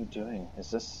 "What are you doing? Is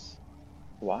this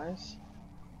wise?"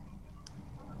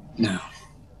 No.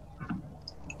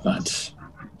 But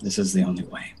this is the only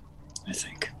way, I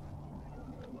think.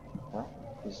 Well,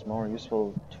 he's more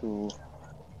useful to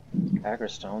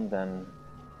Aggerstone than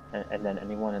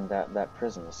anyone in that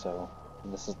prison, so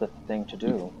this is the thing to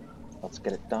do. Let's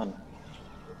get it done.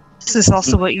 This is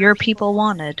also what your people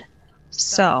wanted.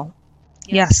 So,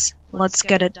 yes, let's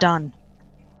get it done.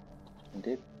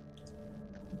 Indeed.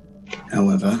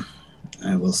 However,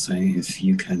 I will say if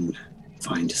you can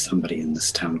find somebody in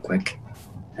this town quick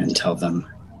and tell them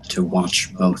to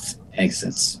watch both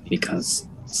exits because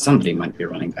somebody might be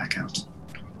running back out.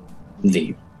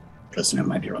 The prisoner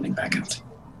might be running back out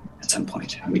at some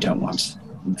point. We don't want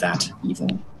that evil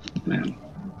man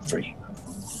free.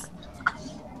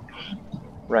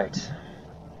 Right.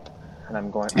 And I'm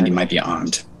going. And he might be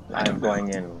armed. I'm going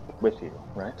in with you,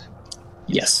 right?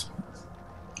 Yes.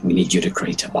 We need you to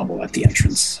create a bubble at the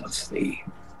entrance of the...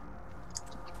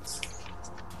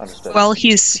 Understood. Well,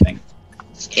 he's thing.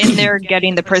 in there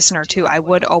getting the prisoner too. I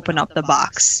would open up the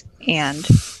box and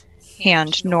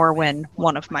hand Norwin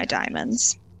one of my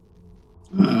diamonds.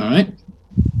 All right.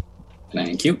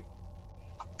 Thank you.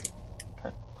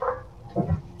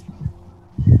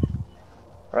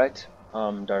 Right.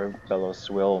 Darbellos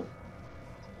will.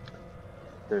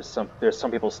 There's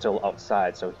some people still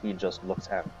outside, so he just looks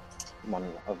at one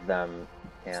of them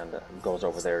and goes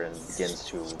over there and begins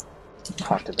to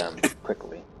talk to them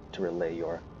quickly to relay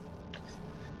your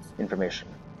information.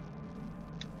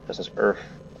 Just as Earth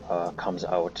comes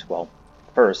out, well,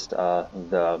 first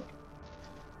the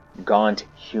gaunt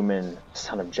human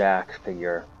son of Jack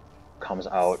figure comes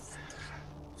out,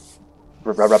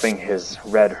 rubbing his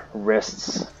red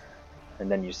wrists, and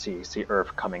then you see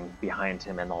Earth coming behind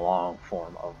him in the long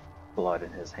form of blood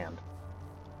in his hand.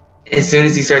 As soon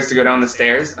as he starts to go down the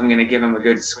stairs, I'm going to give him a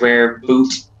good square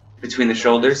boot between the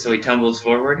shoulders so he tumbles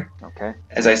forward. Okay.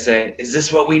 As I say, is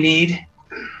this what we need?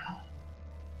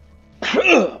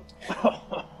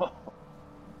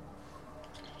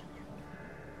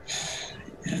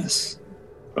 Yes,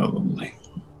 probably.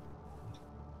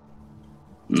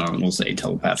 Norman will say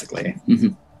telepathically.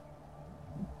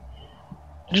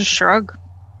 Just shrug.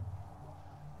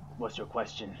 What's your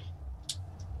question?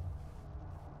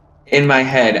 In my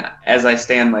head, as I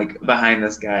stand behind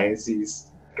this guy, as he's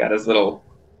got his little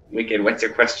wicked "what's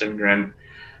your question" grin,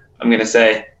 I'm going to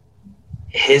say,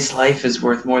 his life is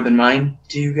worth more than mine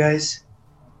to you guys?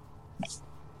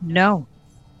 No.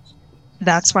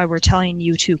 That's why we're telling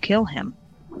you to kill him.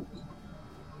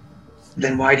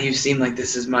 Then why do you seem like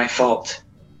this is my fault?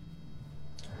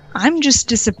 I'm just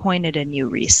disappointed in you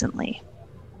recently.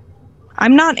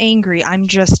 I'm not angry, I'm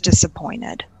just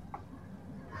disappointed.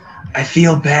 I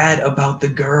feel bad about the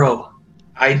girl.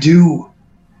 I do.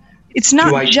 It's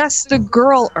not just the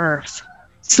girl, Earth.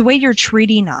 It's the way you're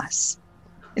treating us.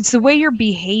 It's the way you're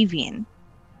behaving.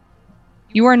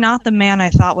 You are not the man I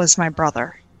thought was my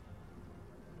brother.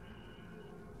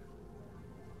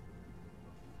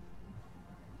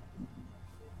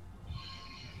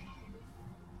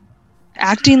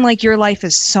 Acting like your life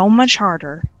is so much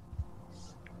harder.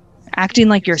 Acting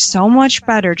like you're so much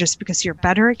better just because you're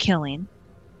better at killing.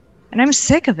 And I'm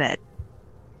sick of it.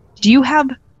 Do you have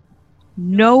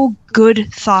no good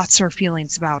thoughts or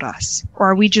feelings about us?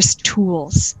 Or are we just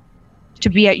tools to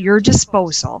be at your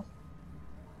disposal?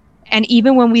 And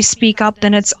even when we speak up,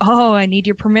 then it's, oh, I need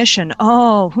your permission.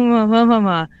 Oh,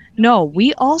 no,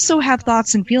 we also have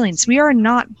thoughts and feelings. We are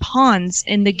not pawns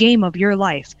in the game of your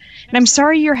life. And I'm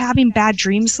sorry you're having bad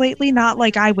dreams lately. Not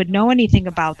like I would know anything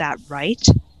about that, right?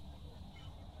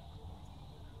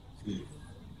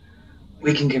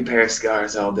 We can compare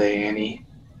scars all day, Annie.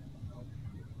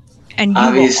 And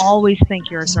you will always think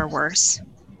yours are worse.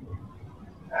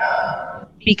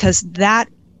 Because that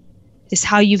is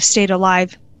how you've stayed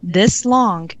alive this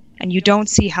long, and you don't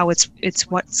see how it's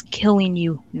what's killing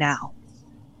you now.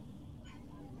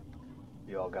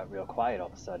 You all got real quiet all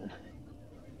of a sudden.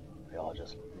 We all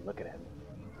just look at him.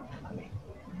 Funny.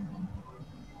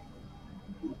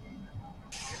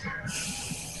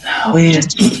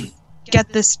 Just get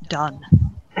this done.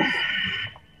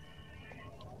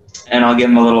 And I'll give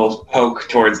him a little poke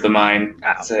towards the mine.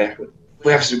 Say,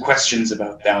 we have some questions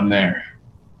about down there.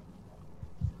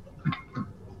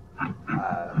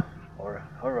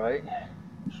 All right.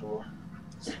 Sure.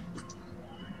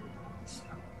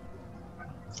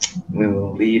 We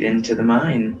will lead into the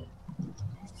mine.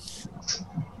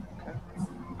 Okay.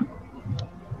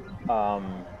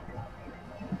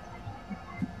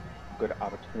 Good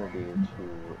opportunity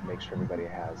to make sure everybody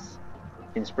has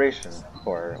inspiration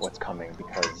for what's coming,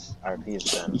 because RP has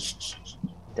been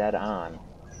dead on.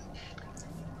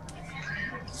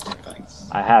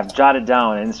 I have jotted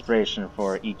down inspiration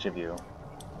for each of you.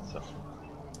 So.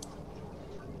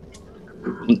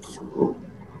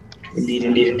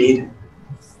 Indeed.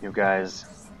 You guys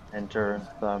enter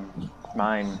the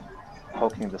mine,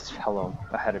 poking this fellow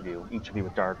ahead of you, each of you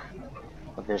with dark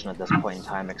vision at this point in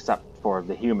time, except for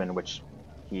the human, which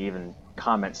he even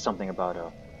comments something about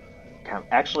a...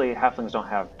 Actually, halflings don't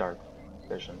have dark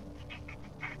vision.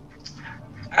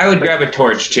 I would grab a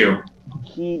torch, too.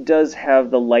 He does have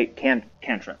the light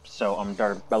cantrip, so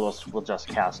Darbellos will just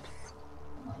cast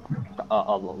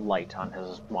a light on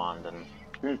his wand and...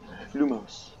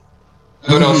 Lumos.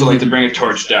 I would also like to bring a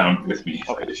torch down with me.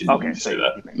 Okay, if you say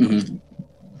that. Mm-hmm.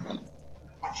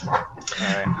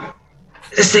 Alright.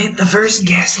 This ain't the first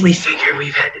ghastly figure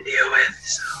we've had to deal with,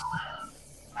 so...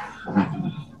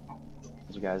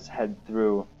 As you guys head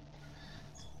through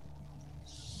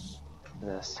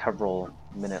the several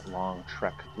minute long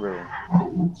trek through,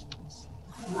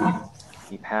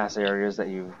 you pass areas that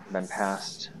you've been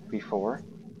past before,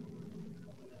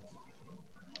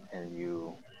 and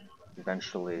you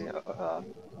eventually,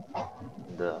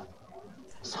 the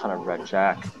son of Red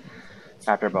Jack,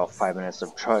 after about 5 minutes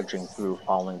of trudging through,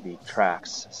 following the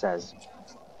tracks, says,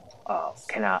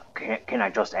 can I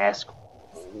just ask,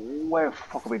 where the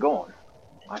fuck are we going?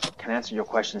 I can answer your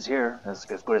questions here as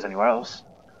good as anywhere else.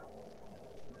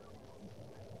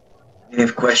 We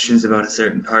have questions about a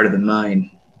certain part of the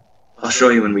mine. I'll show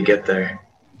you when we get there.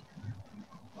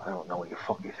 I don't know what you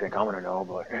fuck you think I'm gonna know,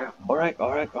 but yeah. Alright.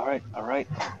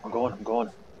 I'm going.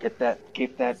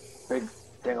 Keep that big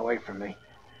thing away from me.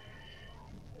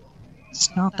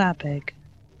 It's not that big.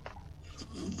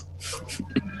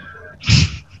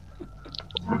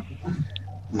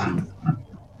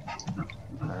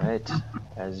 Alright,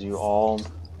 as you all...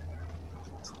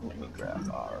 Let me grab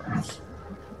our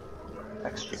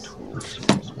extra tools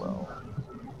here as well.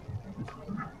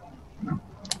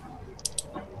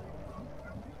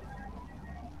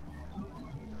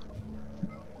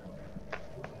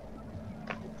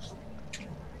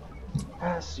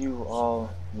 As you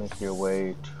all make your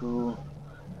way to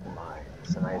the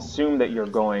mines, and I assume that you're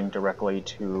going directly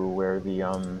to where the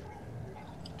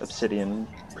obsidian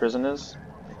prison is?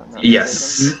 If I'm not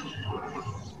Yes. mistaken.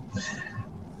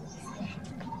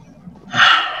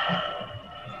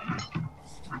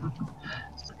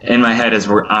 In my head, as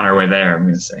we're on our way there, I'm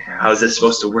going to say, how is this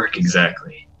supposed to work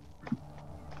exactly?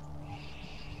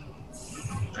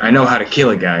 I know how to kill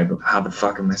a guy, but how the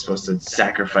fuck am I supposed to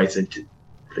sacrifice it to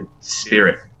the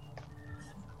spirit?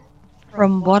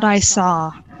 From what I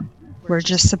saw, we're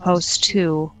just supposed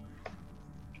to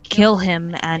kill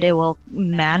him and it will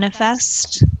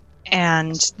manifest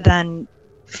and then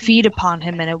feed upon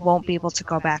him and it won't be able to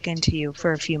go back into you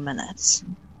for a few minutes,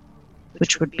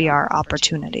 which would be our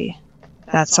opportunity.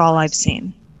 That's all I've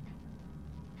seen.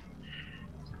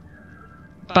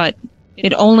 But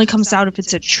it only comes out if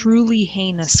it's a truly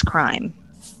heinous crime.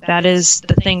 That is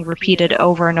the thing repeated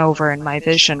over and over in my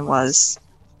vision was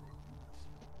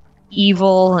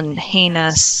evil and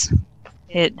heinous.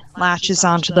 It latches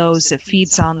onto those, it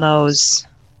feeds on those.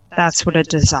 That's what it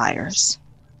desires.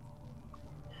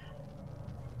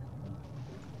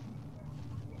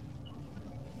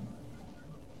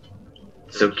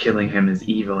 So killing him is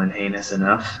evil and heinous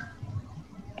enough.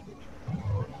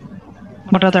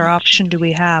 What other option do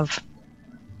we have?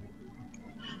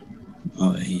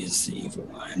 Oh, he is evil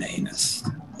and heinous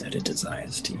that it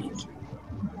desires to eat.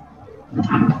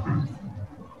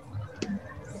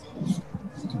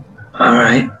 All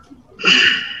right.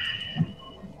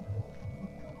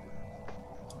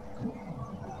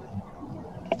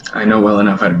 I know well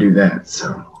enough how to do that,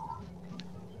 so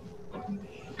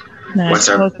Then I What's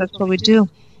our- suppose that's what we do.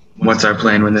 what's our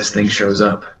plan when this thing shows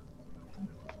up?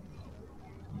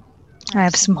 I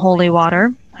have some holy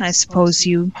water. I suppose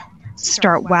you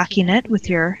start whacking it with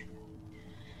your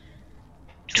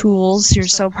tools you're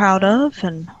so proud of,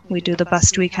 and we do the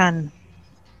best we can.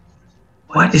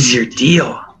 What is your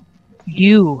deal?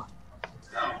 You.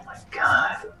 Oh my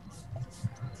god.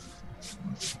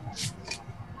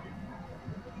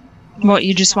 What,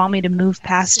 you just want me to move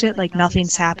past it like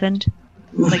nothing's happened?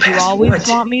 Move Like you past always what?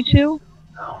 want me to?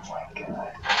 Oh my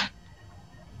god.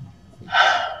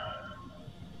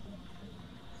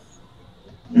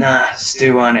 Nah,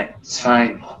 stew on it. It's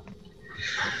fine.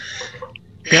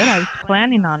 Good, I was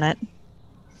planning on it.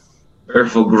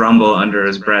 Urf will grumble under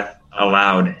his breath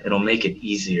aloud. It'll make it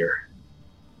easier.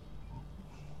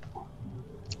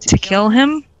 To kill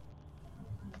him?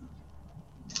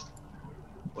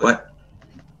 What?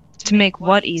 To make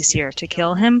what easier? To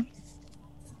kill him?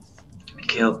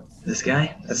 Kill this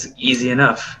guy? That's easy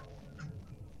enough.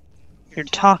 You're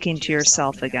talking to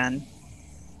yourself again.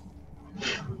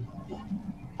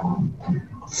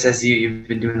 Says you've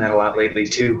been doing that a lot lately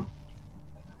too.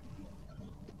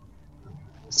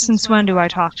 Since when do I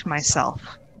talk to myself?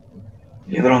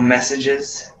 Your little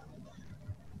messages.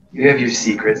 You have your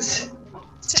secrets.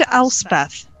 It's to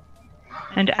Elspeth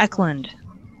and Eklund.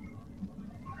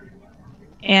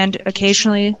 And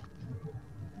occasionally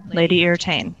Lady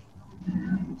Irtane.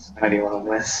 It's not even on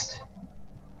the list.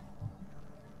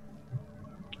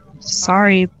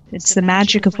 Sorry, it's the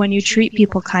magic of when you treat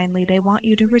people kindly, they want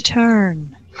you to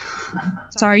return.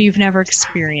 Sorry you've never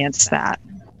experienced that.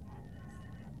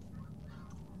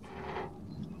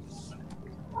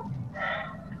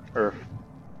 Earth,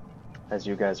 as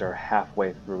you guys are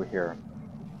halfway through here,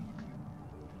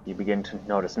 you begin to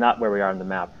notice, not where we are on the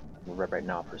map right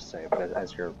now per se, but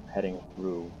as you're heading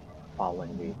through,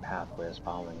 following the pathways,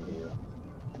 following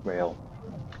the rail,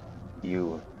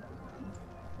 you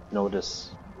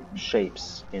notice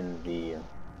shapes in the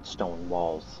stone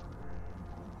walls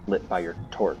lit by your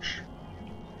torch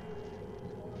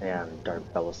and Dark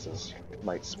Bellis's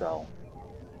light spell.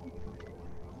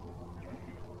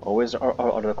 Always out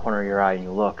of the corner of your eye, and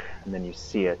you look, and then you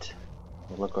see it.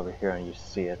 You look over here and you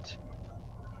see it.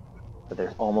 But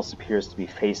there almost appears to be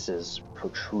faces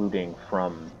protruding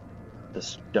from the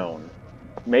stone.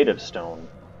 Made of stone,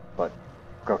 but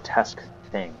grotesque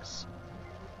things.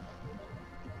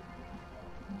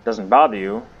 Doesn't bother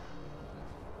you.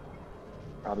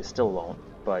 Probably still won't,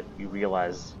 but you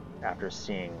realize after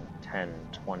seeing 10,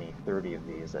 20, 30 of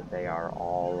these that they are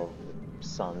all of the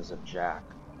sons of Jack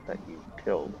that you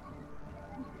killed.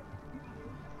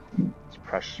 It's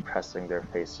pressing their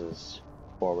faces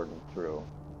forward and through.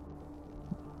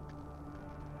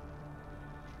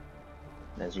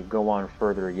 And as you go on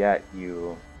further yet,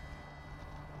 you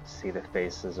see the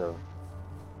faces of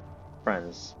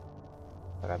friends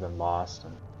that have been lost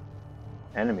and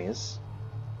enemies.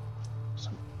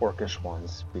 Some orcish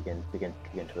ones begin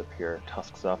to appear,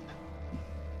 tusks up,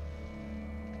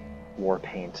 war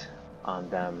paint on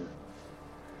them.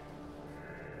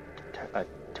 A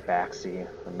tabaxi,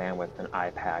 a man with an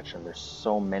eye patch, and there's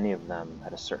so many of them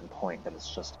at a certain point that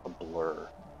it's just a blur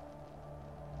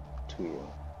to you.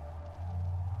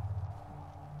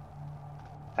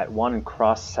 At one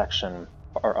cross section,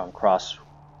 or cross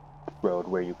road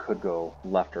where you could go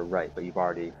left or right, but you've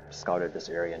already scouted this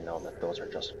area and know that those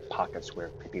are just pockets where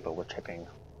people were chipping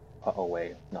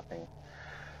away, nothing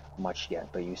much yet.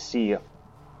 But you see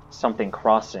something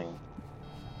crossing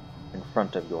in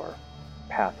front of your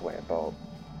pathway about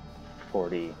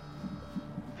 40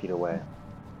 feet away.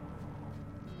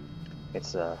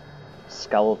 It's a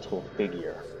skeletal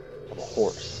figure of a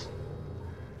horse.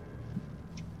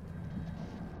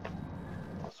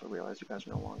 Also realize you guys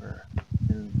are no longer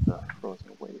in the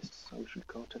frozen waste, so we should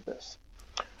go to this.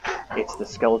 It's the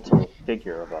skeletal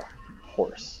figure of a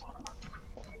horse,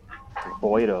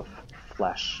 void of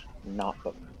flesh, not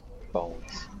of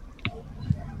bones.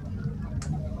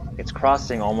 It's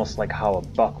crossing almost like how a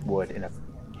buck would in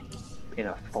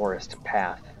a forest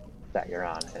path that you're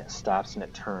on, and it stops and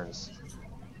it turns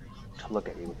to look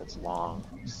at you with its long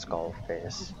skull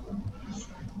face.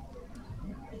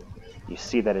 You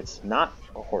see that it's not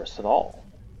a horse at all,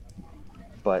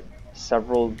 but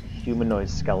several humanoid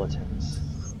skeletons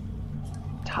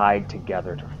tied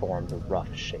together to form the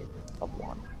rough shape of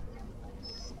one.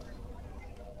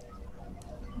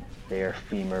 Their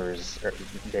femurs,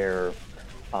 their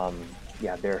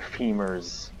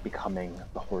femurs becoming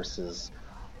the horse's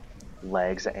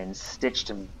legs, and stitched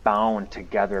and bound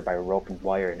together by rope and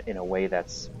wire in a way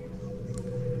that's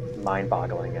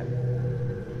mind-boggling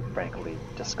and frankly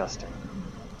disgusting.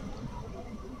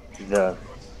 The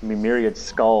myriad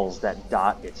skulls that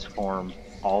dot its form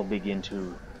all begin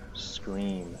to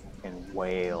scream and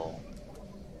wail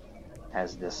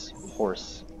as this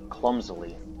horse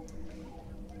clumsily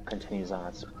continues on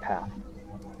its path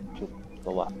to the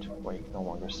left, where you can no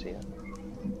longer see it.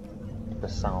 The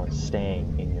sound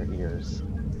staying in your ears,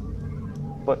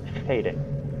 but fading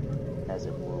as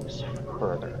it moves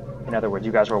further. In other words,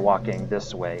 you guys were walking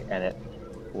this way, and it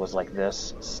was like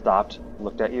this, stopped,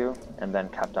 looked at you, and then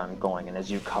kept on going. And as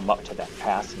you come up to that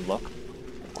pass and look,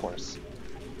 of course,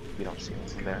 you don't see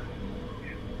anything there.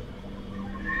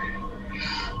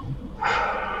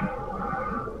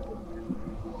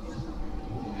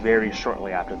 Very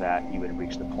shortly after that, you would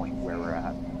reach the point where we're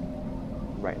at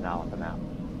right now on the map.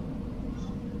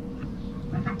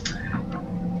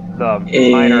 The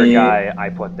minor guy I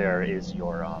put there is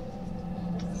your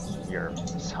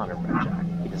son of Red Jack.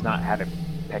 He does not have a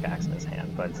pickaxe in his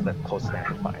hand, but it's the closest I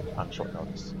can find on short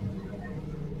notice.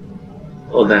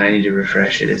 Well, then I need to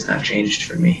refresh it. It's not changed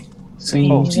for me.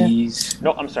 Jeez.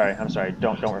 No, I'm sorry.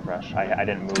 Don't refresh. I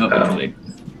didn't move. Okay.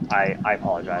 I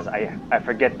apologize. I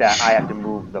forget that I have to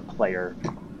move the player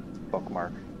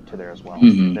bookmark to there as well.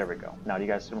 Mm-hmm. There we go. Now, do you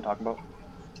guys see what I'm talking about?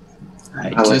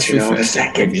 I'll let you know in a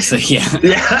second. Yeah.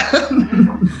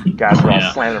 You guys are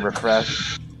all slamming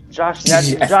refresh. Josh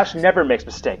never makes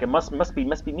mistake. It must be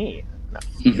me. No,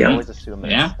 you always assume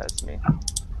that's me.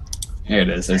 Here it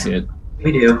is. I see it.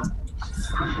 We do.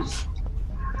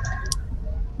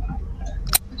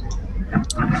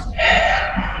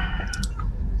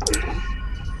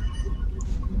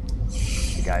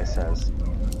 The guy says,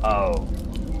 "Oh,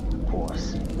 of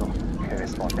course. You're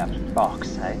curious about that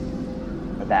box, eh?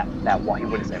 Or that wall." He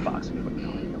wouldn't say box. He would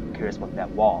you're curious about that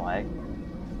wall, eh?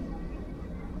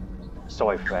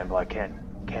 Sorry, friend, but I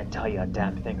can't tell you a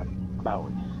damn thing about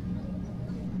it.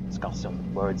 It's got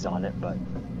some words on it, but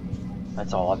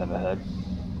that's all I've ever heard.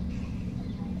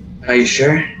 Are you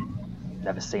sure?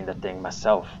 Never seen the thing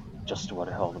myself. Just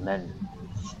what all the men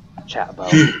chat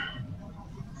about.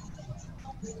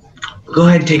 Go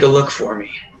ahead and take a look for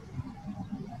me.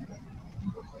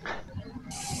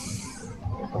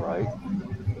 All right.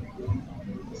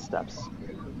 Steps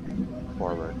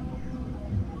forward.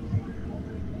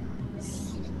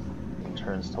 And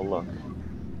turns to look,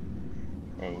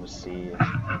 and you see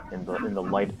in the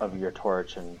light of your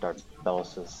torch and Dark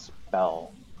Bellus's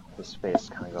spell, his face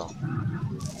kind of go.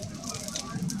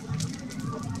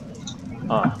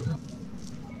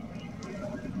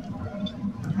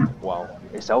 Well,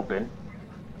 it's open,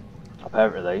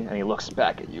 apparently, and he looks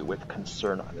back at you with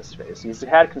concern on his face. He's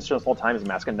had concern the whole time he's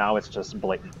masking, now it's just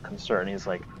blatant concern. He's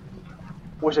like,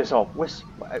 what's this all?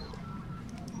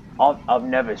 I've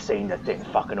never seen that thing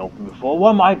fucking open before. What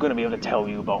am I going to be able to tell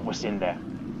you about what's in there?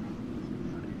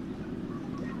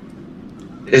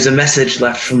 There's a message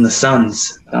left from the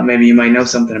Suns. Thought maybe you might know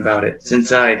something about it. It's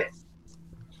inside.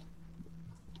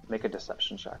 Make a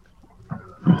deception check.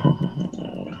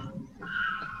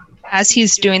 As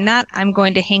he's doing that, I'm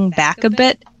going to hang back a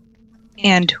bit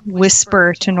and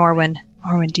whisper to Norwin,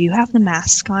 "Norwin, do you have the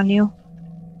mask on you?"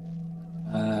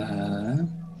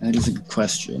 That is a good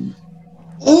question.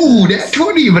 Oh, that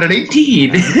 20, but an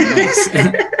 18.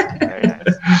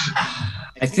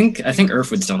 I think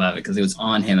Earth would still have it because it was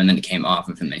on him and then it came off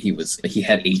of him and he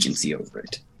had agency over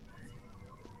it.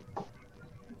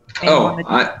 Oh,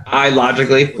 I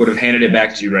logically would have handed it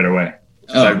back to you right away.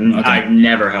 Oh, okay. I've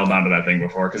never held on to that thing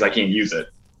before because I can't use it.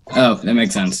 Oh, that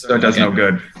makes sense. So it does no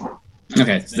good.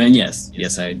 Okay, then yes,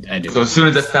 I do. So as soon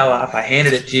as it fell off, I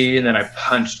handed it to you, and then I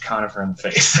punched Conifer in the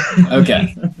face.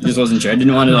 Okay, just wasn't sure. I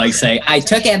didn't want to say, I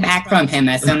took it back from him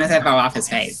as soon as it fell off his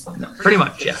face. No, pretty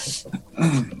much, yeah.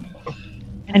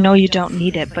 I know you don't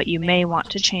need it, but you may want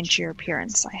to change your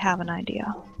appearance. I have an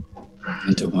idea.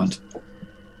 Into what?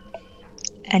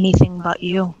 Anything but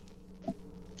you.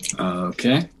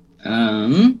 Okay.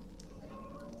 And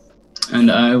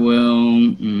I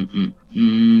will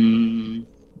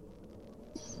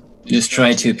just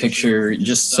try to picture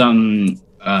just some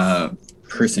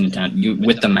person in town. You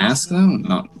with the mask though,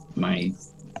 not my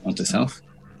alter self.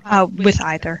 With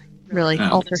either, really,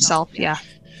 alter self, yeah.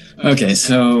 Okay,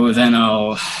 so then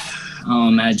I'll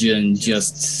imagine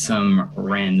just some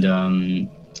random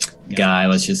guy.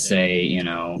 Let's just say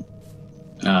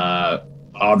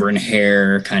auburn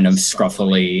hair, kind of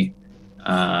scruffily,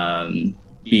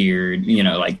 beard,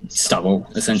 like stubble,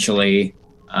 essentially.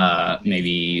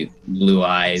 Maybe blue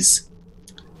eyes.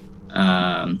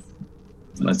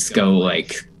 Let's go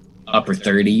like upper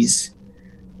 30s,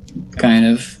 kind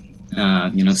of.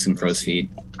 Some crow's feet,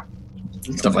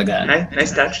 stuff like that.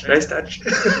 Nice touch.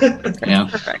 Yeah.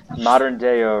 Perfect. Modern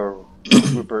day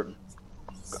Rupert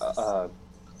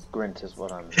Grint is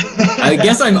what I'm. I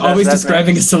guess I'm always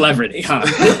describing a celebrity, huh?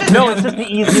 No, it's just the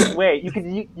easiest way.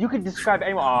 You could describe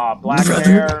anyone. Black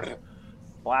hair,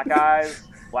 black eyes,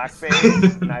 black face,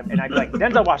 and I'd be like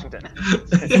Denzel Washington.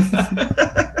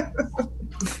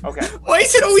 Okay. Why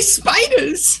is it always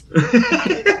spiders?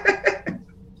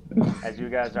 As you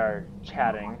guys are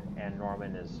chatting and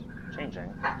Norman is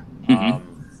changing,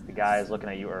 the guy is looking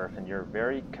at you, Earth, and you're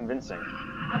very convincing.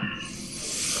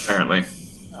 Apparently.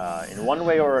 In one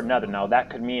way or another. Now, that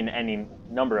could mean any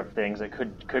number of things. It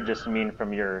could just mean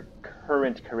from your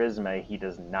current charisma, he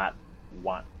does not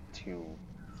want to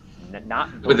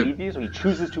not believe you, so he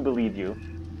chooses to believe you.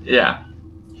 Yeah.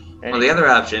 Well, the other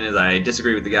option is I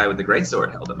disagree with the guy with the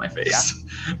greatsword held in my face.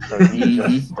 Yeah. So he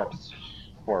just steps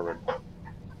forward.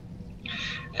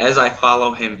 As I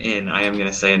follow him in, I am going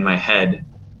to say in my head,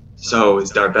 so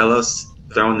is Darbelos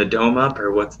throwing the dome up,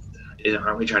 or what?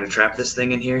 Aren't we trying to trap this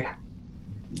thing in here?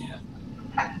 Yeah.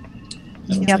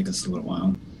 It'll take us a little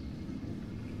while.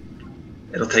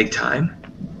 It'll take time?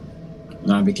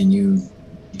 Nobby, can you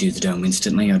do the dome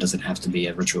instantly, or does it have to be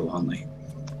a ritual only?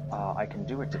 I can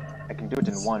do it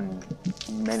in 1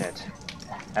 minute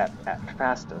at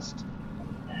fastest.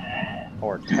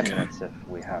 Or 10 minutes if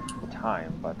we have the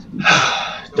time, but...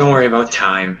 Don't worry about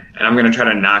time. And I'm going to try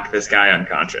to knock this guy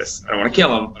unconscious. I don't want to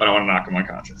kill him, but I want to knock him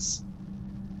unconscious.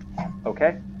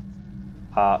 Okay.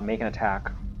 Make an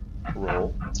attack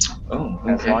roll. Oh,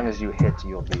 okay. As long as you hit,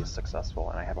 you'll be successful,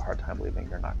 and I have a hard time believing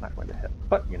you're not going to hit.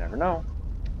 But you never know.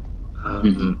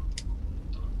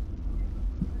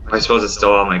 I suppose it's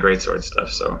still all my greatsword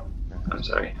stuff, so... I'm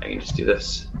sorry. I can just do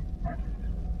this.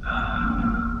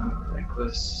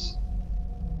 Reckless...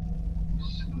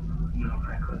 No,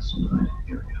 reckless.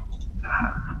 Here we go.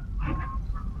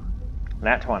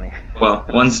 Nat 20. Well,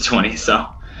 one's 20, so...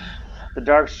 The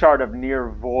dark shard of near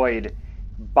void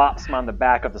bops him on the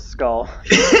back of the skull,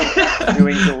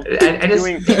 doing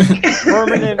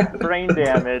permanent brain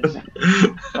damage.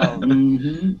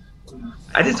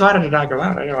 I just wanted to knock him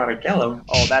out. I didn't want to kill him.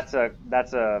 Oh, that's a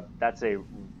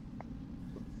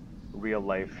real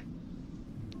life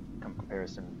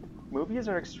comparison. Movies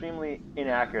are extremely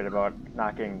inaccurate about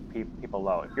knocking people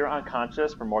out. If you're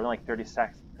unconscious for more than like 30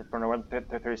 seconds,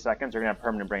 you're gonna have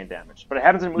permanent brain damage. But it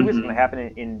happens in movies. It's gonna happen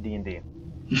in D&D.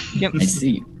 Yep, I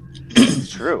see.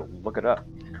 It's true. Look it up.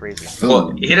 Crazy.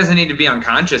 Well, he doesn't need to be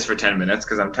unconscious for 10 minutes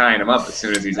because I'm tying him up as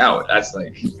soon as he's out. That's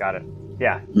like... Got it.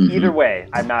 Yeah. Either way,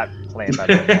 I'm not playing by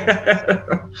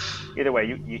the Either way,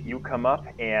 you come up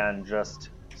and just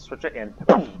switch it and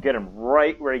get him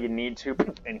right where you need to,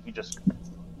 and he just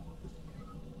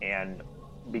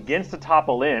begins to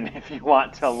topple in if you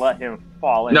want to let him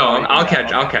fall in. No, I'll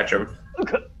catch him.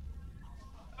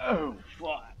 Oh,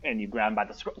 and you grab him by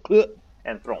the scroll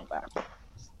and throw him back.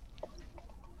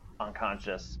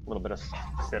 Unconscious, a little bit of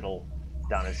spittle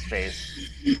down his face,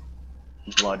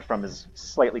 blood from his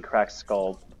slightly cracked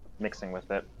skull mixing with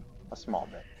it, a small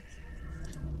bit.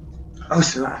 Oh,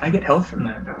 so I get health from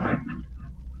that, don't I?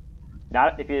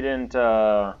 Not if you didn't,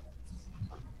 Not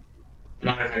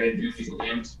if I didn't do physical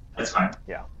damage. That's fine.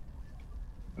 Yeah.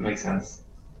 That makes sense.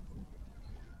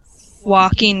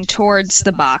 Walking towards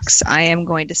the box, I am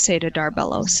going to say to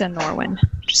Darbelos and Norwin,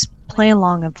 just play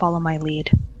along and follow my lead.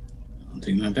 I'll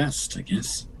do my best, I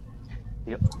guess.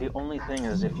 The only thing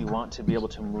is, if you want to be able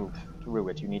to move through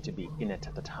it, you need to be in it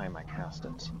at the time I cast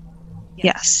it.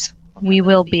 Yes, we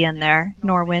will be in there.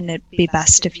 Norwin, it'd be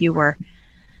best if you were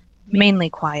mainly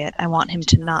quiet. I want him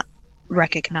to not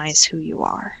recognize who you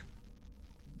are.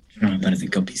 But I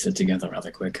think I'll piece it together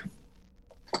rather quick.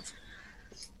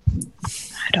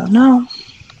 I don't know.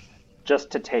 Just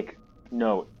to take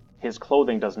note, his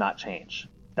clothing does not change.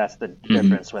 That's the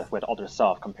difference with Alter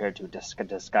Self compared to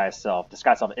Disguise Self.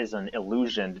 Disguise Self is an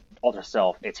illusion. Alter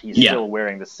Self, he's still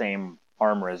wearing the same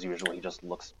armor as usual. He just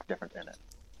looks different in it.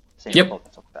 Same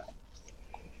clothing, stuff like that.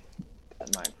 Keep that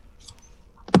in mind.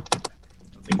 I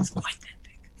think it's quite that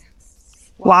big.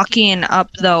 Walking up,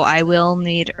 though, I will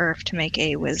need Earth to make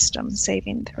a wisdom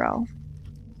saving throw.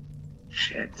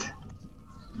 Shit.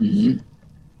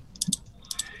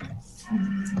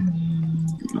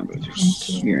 I'll go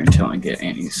through here until I get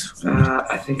Annie's.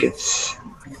 I think it's...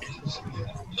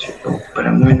 But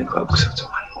I'm wearing the cloak, so it's a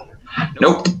 1.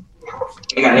 Nope.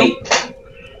 I got 8.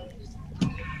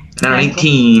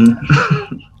 19.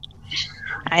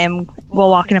 Well,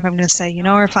 walking up, I'm going to say,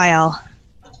 Raphael,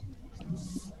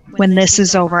 when this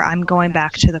is over, I'm going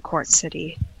back to the court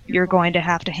city. You're going to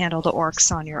have to handle the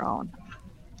orcs on your own.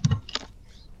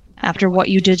 After what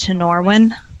you did to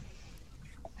Norwin,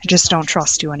 I just don't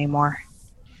trust you anymore.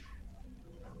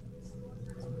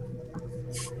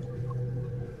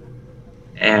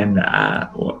 And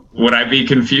would I be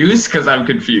confused? Because I'm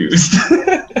confused.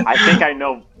 I think I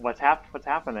know what's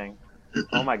happening.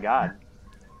 Oh my god.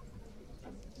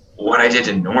 What I did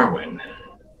to Norwin.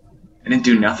 I didn't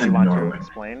do nothing You to want to Norwin.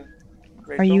 explain?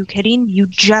 Are Rachel? you kidding? You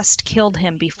just killed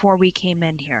him before we came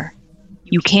in here.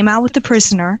 You came out with the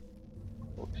prisoner.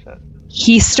 Oh, shit.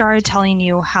 He started telling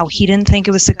you how he didn't think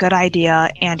it was a good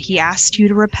idea, and he asked you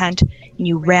to repent, and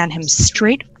you ran him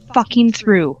straight fucking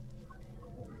through,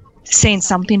 saying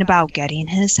something about getting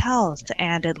his health,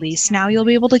 and at least now you'll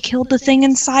be able to kill the thing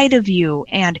inside of you,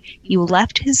 and you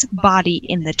left his body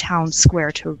in the town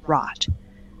square to rot.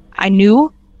 I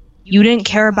knew you didn't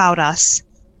care about us,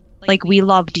 like we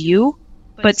loved you,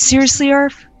 but seriously,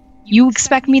 Irv, you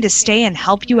expect me to stay and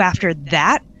help you after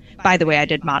that? By the way, I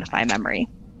did modify memory.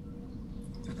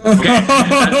 Yeah.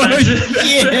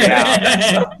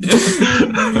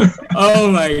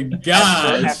 Oh my At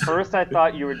gosh. first, I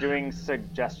thought you were doing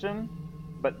suggestion,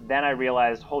 but then I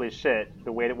realized, holy shit,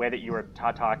 the way that you were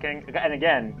talking. And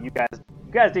again, you guys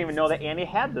didn't even know that Annie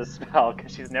had this spell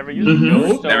because she's never used it.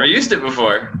 Nope. So Never used it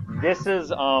before. This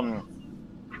is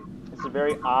it's a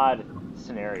very odd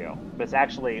scenario, but it's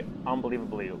actually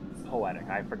unbelievably poetic.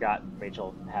 I forgot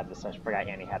Rachel had this. I forgot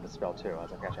Annie had the spell too. I was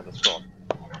like, I had the scroll.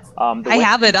 I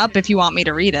have it up if you want me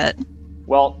to read it.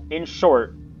 Well, in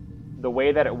short, the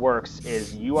way that it works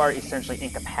is you are essentially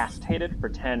incapacitated for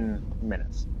 10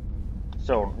 minutes.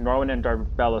 So Norwin and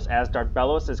Darbelos, as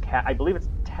Darbelos is, I believe it's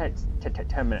 10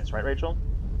 minutes, right, Rachel?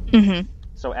 Mm-hmm.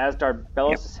 So as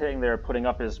Darbelos is sitting there putting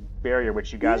up his barrier,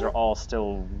 which you guys are all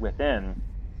still within,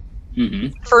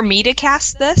 Mm-hmm. For me to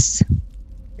cast this,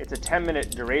 it's a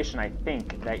 10-minute duration, I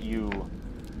think, that you...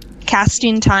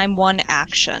 casting time 1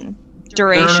 action.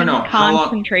 Duration No. How long?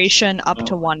 concentration up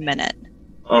to 1 minute.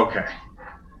 Okay.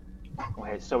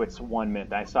 Okay, so it's 1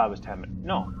 minute. I saw it was 10 minutes.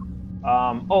 No.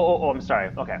 I'm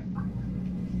sorry. Okay.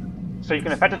 So you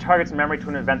can affect a target's memory to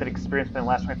an event that experienced within the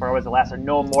last 24 hours that lasted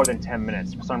no more than 10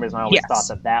 minutes. For some reason, I always thought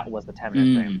that was the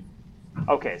 10-minute thing.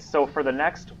 Okay, so for the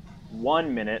next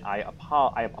 1 minute, I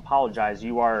apologize.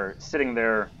 You are standing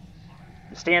there,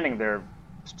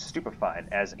 stupefied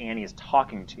as Annie is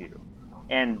talking to you,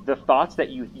 and the thoughts that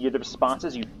the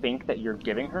responses you think that you're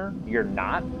giving her, you're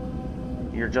not.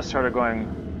 You're just sort of going,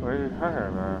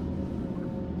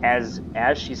 as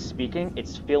she's speaking,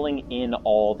 it's filling in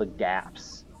all the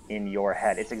gaps in your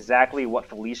head. It's exactly what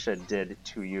Felicia did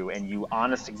to you, and you,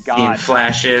 honest to Seeing God,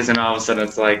 flashes, and all of a sudden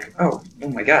it's like, oh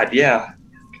my god, yeah.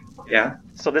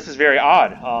 So this is very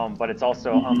odd, but it's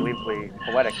also unbelievably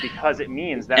poetic because it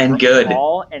means that And for good.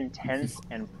 all intents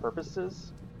and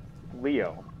purposes,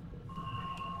 Leo,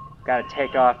 got to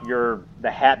take off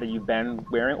the hat that you've been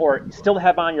wearing, or still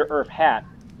have on your Earth hat,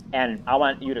 and I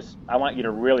want you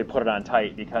to really put it on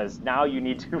tight because now you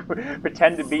need to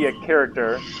pretend to be a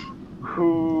character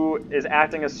who is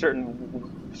acting a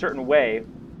certain way,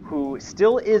 who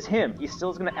still is him. He still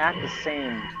is going to act the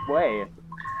same way.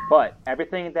 But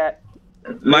everything that...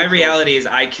 My reality is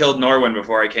I killed Norwin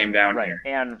before I came down Right, here.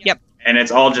 and... Yep. And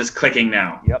it's all just clicking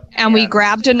now. Yep. And we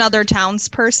grabbed another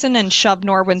townsperson and shoved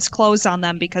Norwin's clothes on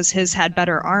them because his had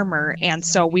better armor. And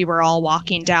so we were all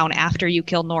walking down after you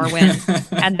killed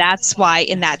Norwin. And that's why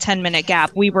in that 10-minute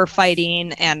gap we were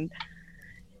fighting, and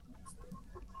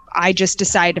I just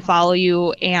decided to follow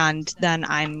you, and then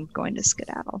I'm going to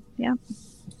skedaddle. Yeah.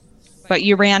 But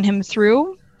you ran him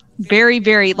through very,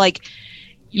 very, like...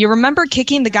 You remember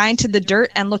kicking the guy into the dirt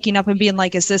and looking up and being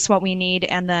like, is this what we need?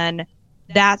 And then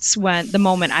that's when the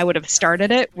moment I would have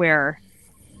started it, where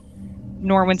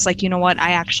Norwin's like, you know what?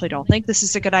 I actually don't think this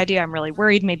is a good idea. I'm really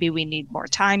worried. Maybe we need more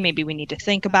time. Maybe we need to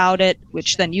think about it,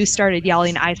 which then you started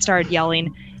yelling. I started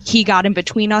yelling. He got in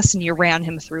between us and you ran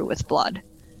him through with blood.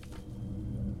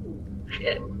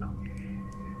 Shit.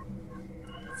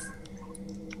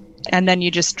 And then you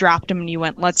just dropped him and you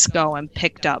went, let's go, and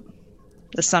picked up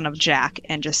the son of Jack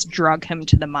and just drug him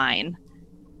to the mine.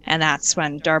 And that's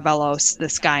when Darbelos,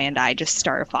 this guy, and I just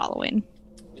started following.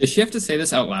 Does she have to say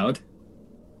this out loud?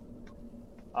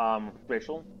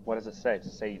 Rachel, what does it say? Does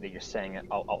it say that you're saying it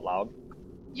out loud?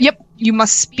 Yep. You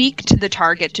must speak to the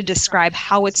target to describe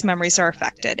how its memories are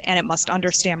affected, and it must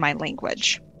understand my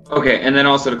language. Okay, and then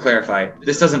also to clarify,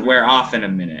 this doesn't wear off in a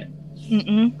minute,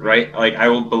 Mm-mm. right? Like, I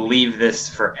will believe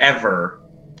this forever.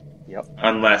 Yep.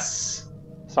 Unless...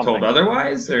 told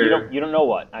otherwise, or you don't know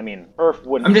what. I mean, Earth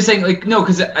would. I'm just saying, like, no,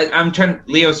 because I'm trying.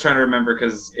 Leo's trying to remember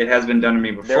because it has been done to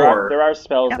me before. There are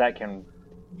spells that can.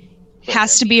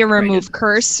 Has to be a remove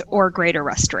curse or greater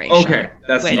restoration. Okay,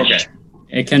 that's okay.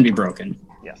 It can be broken.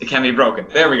 Yes. It can be broken.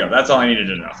 There we go. That's all I needed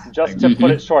to know. Just to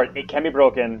put it short, it can be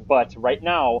broken, but right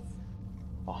now,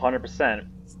 100%.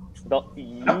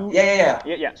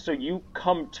 Yeah. So you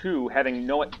come to having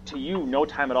no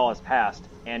time at all has passed,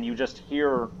 and you just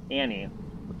hear Annie.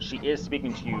 She is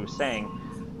speaking to you, saying,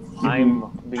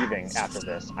 "I'm leaving after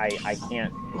this. I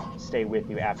can't stay with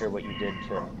you after what you did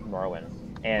to Norwin."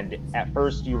 And at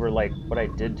first you were like, "What I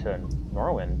did to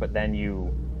Norwin," but then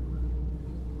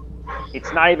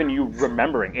it's not even you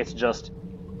remembering. It's just,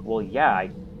 well, yeah, I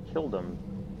killed him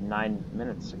 9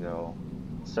 minutes ago,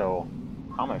 so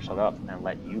I'm gonna shut up and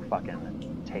let you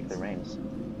fucking take the reins.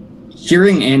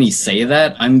 Hearing Annie say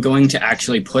that, I'm going to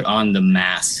actually put on the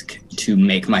mask to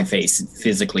make my face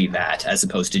physically that, as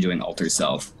opposed to doing alter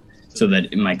self, so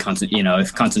that my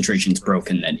if concentration's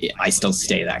broken, then I still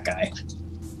stay that guy.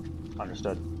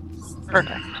 Understood.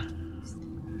 Perfect.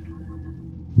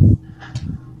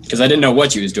 Because I didn't know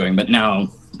what she was doing, but now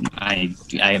I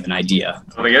have an idea.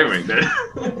 I think everybody did.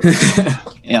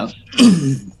 Yeah.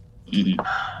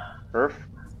 Earth,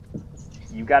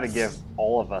 you got to give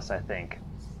all of us, I think,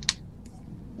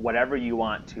 whatever you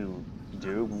want to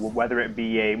do, whether it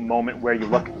be a moment where you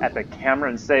look at the camera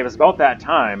and say, "It's about that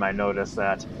time I noticed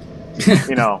that,"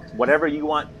 whatever you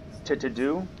want to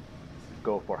do,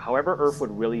 go for. However Earth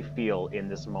would really feel in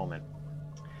this moment.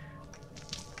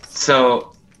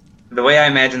 So, the way I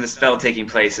imagine the spell taking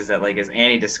place is that, like, as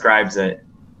Annie describes it,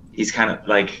 he's kind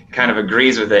of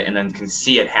agrees with it and then can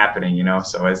see it happening,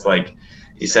 So as, like,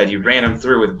 he said, you ran him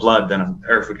through with blood, then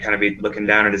Earth would kind of be looking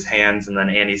down at his hands, and then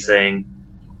Annie saying,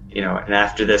 and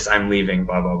after this, I'm leaving,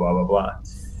 blah, blah, blah, blah, blah.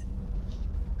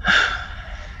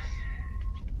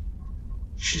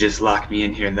 She just locked me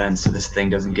in here then so this thing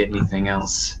doesn't get anything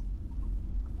else.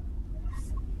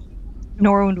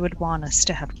 Norwin would want us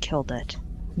to have killed it.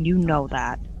 You know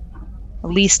that. At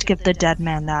least give the dead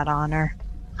man that honor.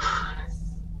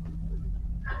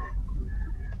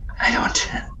 I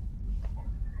don't...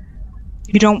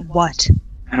 You don't what?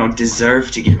 I don't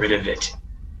deserve to get rid of it.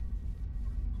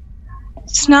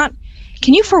 It's not...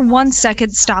 Can you for 1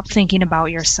 second stop thinking about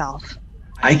yourself?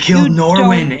 I killed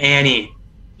Norwin, Annie.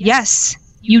 Yes,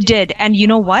 you did. And you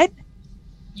know what?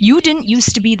 You didn't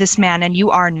used to be this man, and you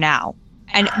are now.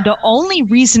 And the only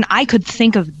reason I could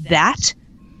think of that,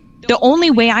 the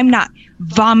only way I'm not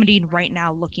vomiting right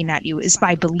now looking at you, is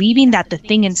by believing that the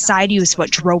thing inside you is what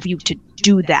drove you to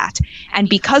do that. And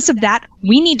because of that,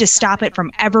 we need to stop it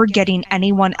from ever getting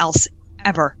anyone else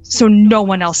ever. So no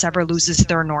one else ever loses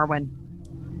their Norwin.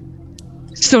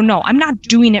 So no, I'm not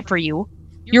doing it for you.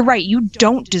 You're right, you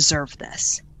don't deserve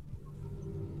this.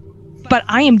 But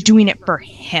I am doing it for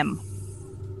him.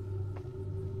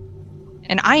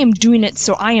 And I am doing it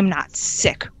so I am not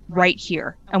sick right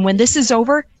here. And when this is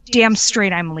over, damn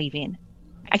straight I'm leaving.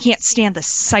 I can't stand the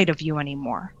sight of you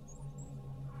anymore.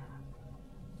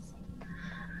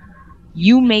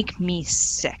 You make me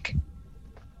sick.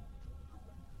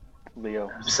 Leo,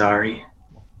 I'm sorry.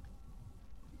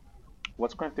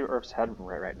 what's going through Earth's head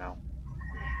right now?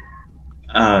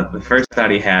 The first thought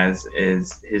he has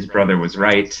is his brother was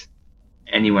right.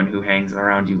 Anyone who hangs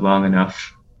around you long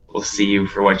enough will see you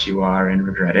for what you are and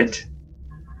regret it.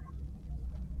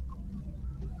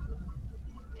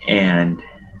 And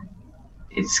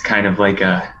it's kind of like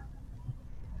a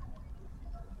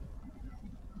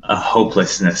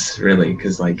hopelessness, really,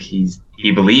 because like he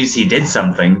believes he did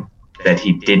something that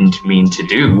he didn't mean to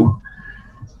do,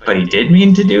 but he did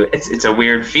mean to do. It's a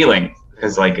weird feeling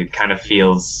because like it kind of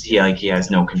feels he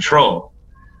has no control,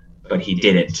 but he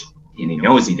did it and he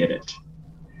knows he did it,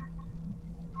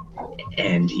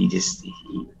 and he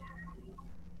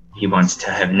wants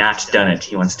to have not done it.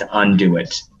 He wants to undo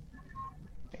it.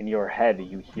 In your head,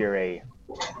 you hear a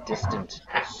distant,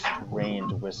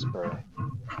 strained whisper.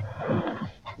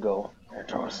 Go,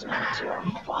 it was not your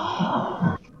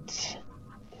fault.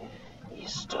 He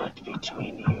stood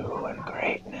between you and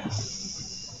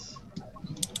greatness.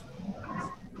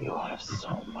 You have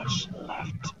so much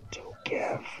left to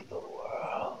give the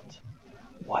world.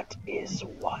 What is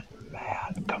one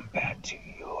man compared to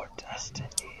your destiny?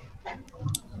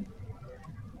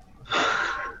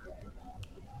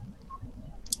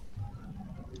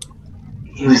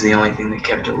 He was the only thing that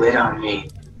kept a lid on me.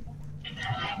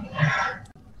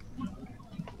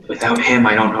 Without him,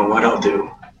 I don't know what I'll do.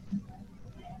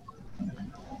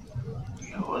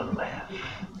 You will live.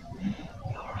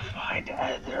 You'll find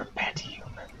other pet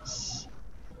humans.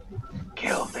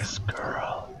 Kill this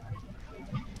girl.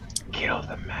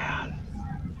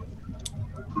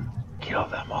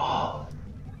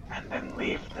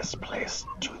 this place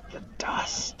to the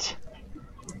dust.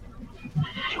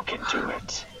 You can do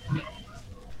it.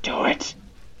 Do it.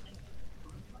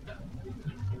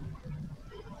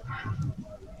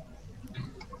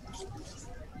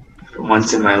 For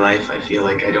once in my life, I feel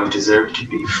like I don't deserve to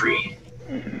be free.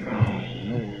 No.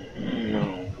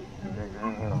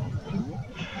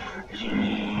 You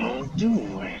will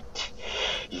do it.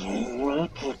 You will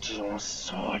put your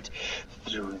sword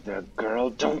through the girl.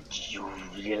 Don't you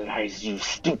realize, you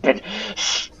stupid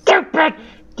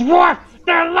dwarf?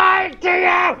 They're lying to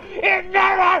you! It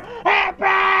never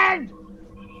happened!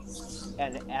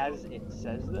 And as it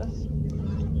says this,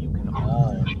 you can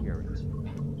all hear it.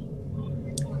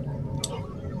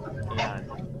 And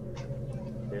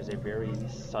there's a very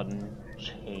sudden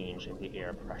change in the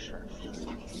air pressure.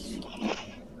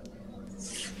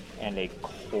 And a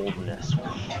coldness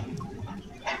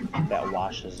that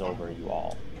washes over you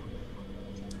all.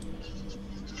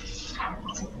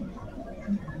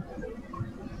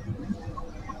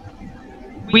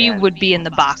 We would be in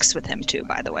the box with him too,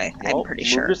 by the way. Well, I'm pretty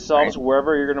sure. Move yourselves right?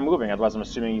 wherever you're going to moving. Otherwise, I'm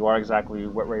assuming you are exactly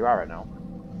where you are right now.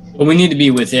 Well, we need to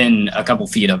be within a couple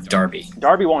feet of Darby.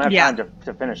 Darby won't have Yeah. time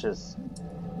to finish his.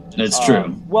 That's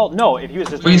true. Well, no. If he was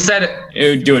just. We said it.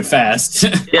 It would do it fast.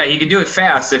 Yeah, he could do it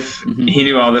fast if he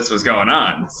knew all this was going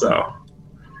on. So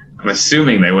I'm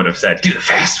assuming they would have said, "Do the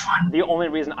fast one." The only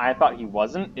reason I thought he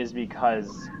wasn't is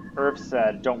because Irv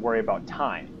said, "Don't worry about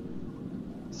time."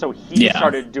 So he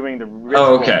started doing the ritual.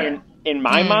 Oh, okay. In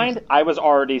my mind, I was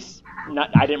already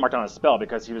not. I didn't mark down a spell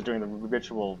because he was doing the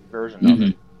ritual version of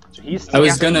it. So he's. I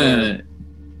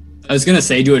was gonna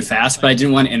say do it fast, but I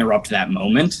didn't want to interrupt that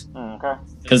moment. Okay.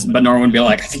 But Norwin would be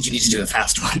like, I think you need to do the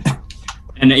fast one.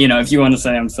 And if you want to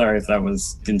say, I'm sorry if that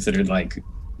was considered like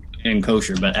in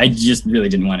kosher, but I just really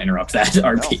didn't want to interrupt that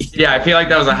RP. Yeah, I feel like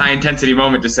that was a high intensity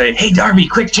moment to say, "Hey, Darby,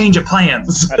 quick change of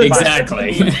plans." That's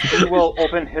Exactly. fine. He will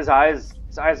open his eyes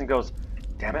and goes,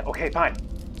 "Damn it, okay, fine.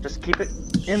 Just keep it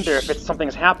in there if it's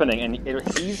something's happening." And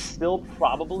he's still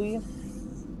probably,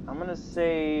 I'm gonna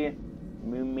say,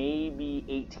 maybe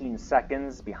 18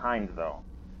 seconds behind though.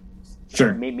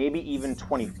 Sure. Maybe even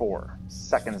 24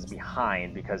 seconds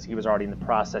behind because he was already in the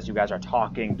process. You guys are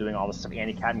talking, doing all this stuff.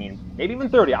 Andy-Cat, maybe even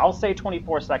 30. I'll say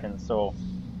 24 seconds. So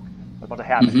what's about to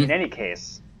happen? In any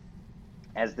case,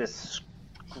 as this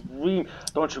scream,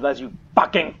 "Don't you realize, you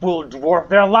fucking fool dwarf?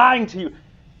 They're lying to you.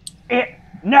 It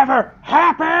never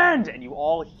happened!" And you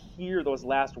all hear those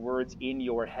last words in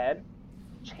your head.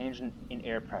 Change in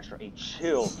air pressure. A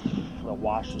chill that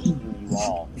washes through you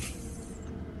all.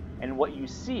 And what you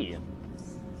see,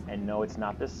 and no, it's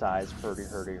not this size, hurdy,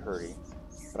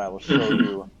 but I will show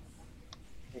you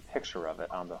a picture of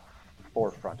it on the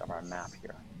forefront of our map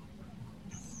here.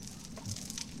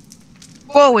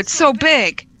 Whoa, it's so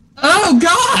big. Oh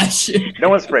gosh!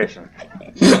 No inspiration.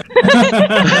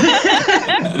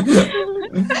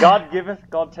 God giveth,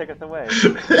 God taketh away.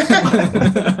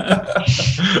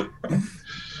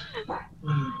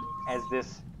 As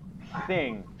this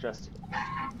thing just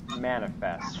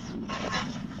manifests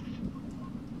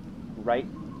right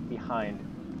behind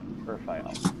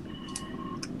Urfael.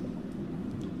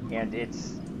 And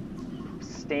it's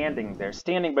standing but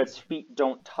its feet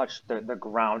don't touch the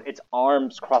ground. Its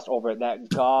arms crossed over it, that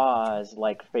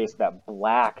gauze-like face, that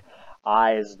black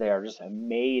eyes there, just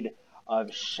made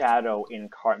of shadow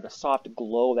incarnate. The soft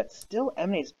glow that still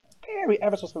emanates very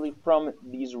ever so slightly from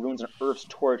these runes and Earth's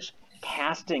torch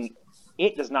casting.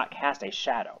 It does not cast a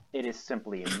shadow. It is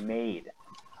simply made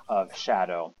of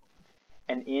shadow.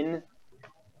 And in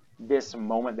this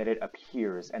moment that it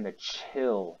appears and the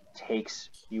chill takes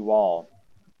you all,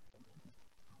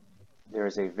 there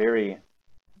is a very,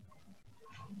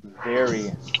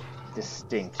 very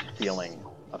distinct feeling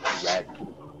of dread.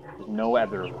 There's no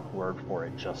other word for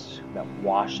it, just that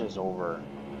washes over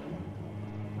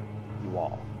you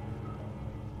all.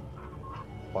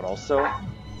 But also,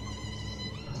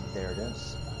 there it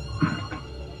is.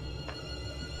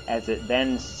 As it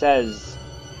then says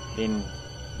in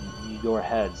your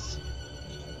heads,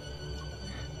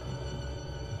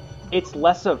 it's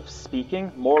less of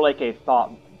speaking, more like a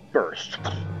thought burst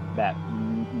that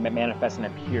manifests and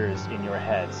appears in your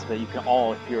heads, so that you can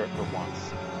all hear it for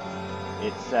once.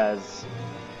 It says,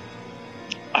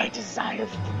 "I desired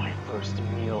for my first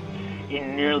meal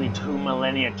in nearly 2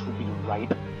 millennia to be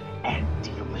ripe and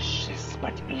delicious,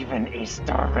 but even a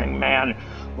starving man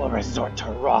will resort to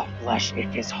raw flesh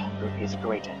if his hunger is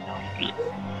great enough.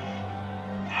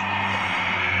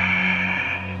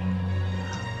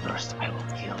 First, I will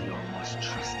kill your most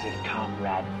trusted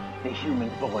comrade, the human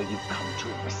boy you've come to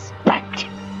respect.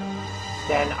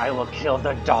 Then I will kill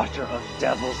the daughter of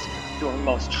devils, your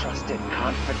most trusted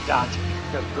confidant,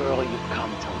 the girl you've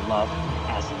come to love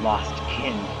as lost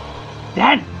kin.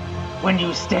 Then, when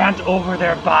you stand over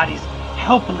their bodies,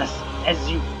 helpless as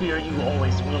you fear you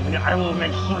always will be, I will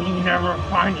make sure you never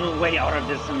find your way out of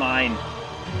this mine.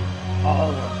 All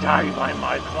will die by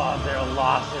my claw, their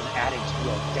loss is added to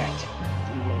your debt.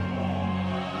 You will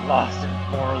mourn, lost and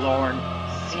forlorn,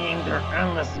 seeing their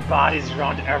endless bodies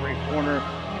around every corner,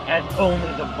 and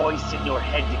only the voice in your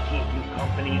head to keep you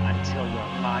company until your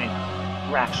mind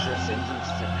fractures and you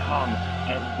succumb,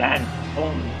 and then,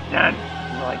 only then,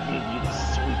 will I give you the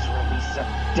sweet release of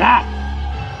death.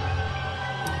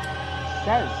 It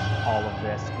says all of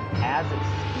this, and as it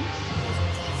speaks,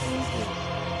 it changes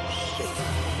shape.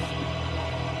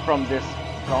 From this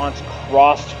gaunt,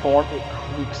 crossed form, it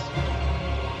creaks,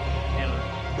 and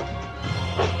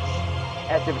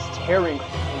as if it's tearing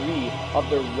free of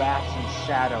the rat and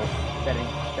shadow that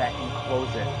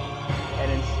enclose it.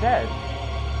 And instead,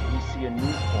 we see a new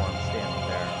form standing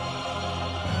there.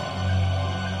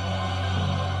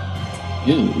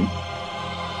 Ew.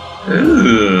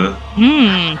 Ooh.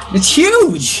 It's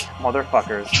huge!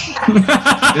 Motherfuckers.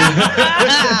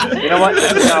 You know what?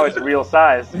 Now it's real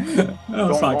size.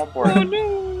 Oh, fuck. Go for it. Oh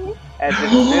no! As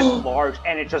it's this large,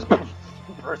 and it just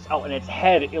bursts out, and its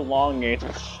head elongates,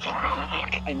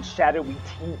 and shadowy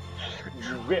teeth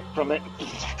drip from it,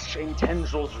 and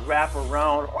tendrils wrap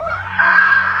around.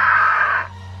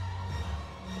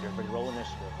 Everybody roll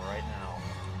initiative right now.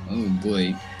 Oh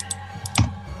boy.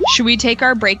 Should we take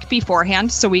our break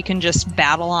beforehand so we can just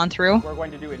battle on through? We're going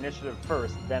to do initiative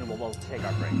first, then we'll take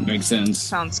our break. Makes sense.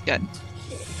 Sounds good.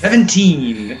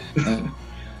 17. I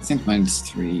think mine's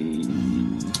 3.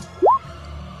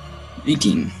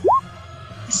 18.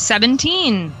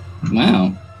 17.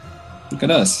 Wow. Look at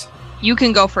us. You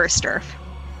can go first, Durf.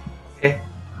 Okay.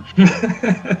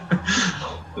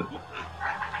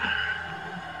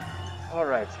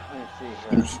 Alright, let me see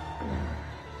here.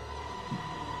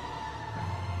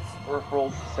 Earth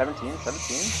rolled 17.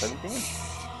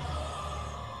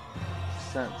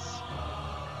 Sense.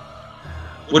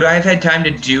 Would I have had time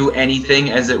to do anything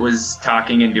as it was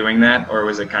talking and doing that, or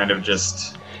was it kind of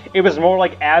just... It was more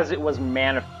like as it was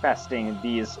manifesting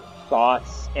these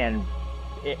thoughts and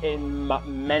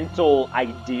mental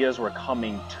ideas were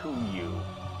coming to you.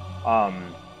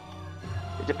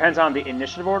 It depends on the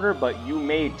initiative order, but you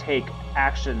may take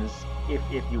actions if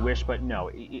you wish, but no,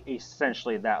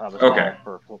 essentially that was Okay.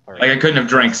 all for Like I couldn't have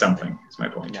drank something, is my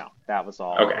point. No, that was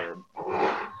all Okay.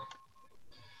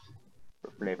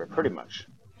 for flavor, pretty much.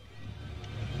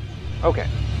 Okay.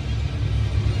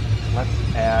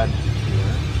 Let's add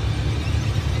here.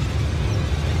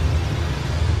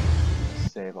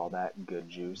 Save all that good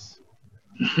juice.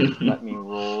 Let me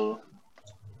roll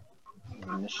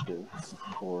initiative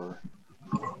for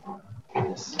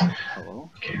this fellow.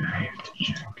 Okay, I have to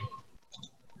check.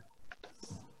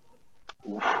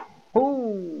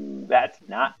 Ooh, that's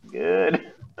not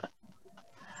good.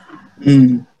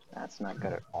 That's not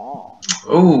good at all.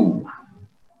 Oh.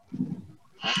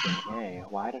 Okay,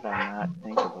 why did I not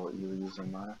think about you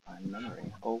using modified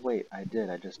memory? Oh wait, I did.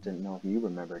 I just didn't know if you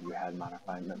remembered you had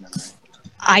modified memory.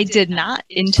 I did not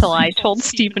until I told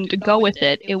Stephen to go with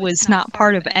it. It was not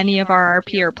part of any of our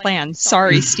RP or plans.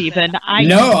 Sorry, Stephen. I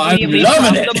No, I'm completely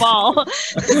loving dropped it. the ball.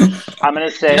 I'm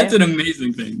gonna say That's an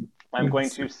amazing thing. I'm going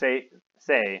to say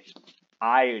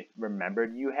I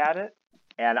remembered you had it,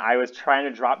 and I was trying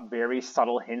to drop very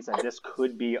subtle hints that this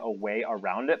could be a way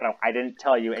around it, but I didn't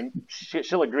tell you, and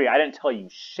she'll agree, I didn't tell you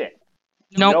shit.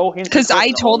 Nope, No hints. because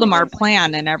I told him our hints.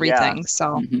 plan and everything, Yeah. so.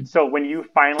 Mhm. So when you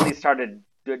finally started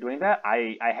doing that,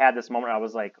 I had this moment. I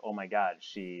was like, oh my god,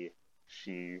 she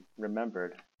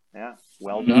remembered. Yeah,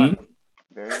 well done.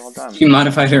 Very well done. She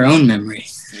modified her own memory.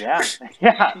 Yeah,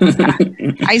 yeah.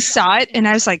 I saw it and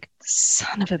I was like,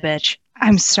 son of a bitch.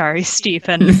 I'm sorry,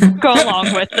 Stephen. Go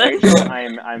along with it. Rachel,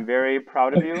 I'm very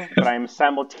proud of you, but I'm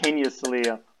simultaneously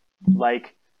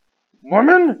like,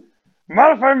 woman,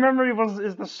 modified memory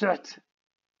is the shit.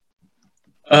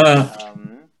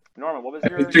 Norman, what was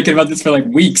I've your? been thinking about this for like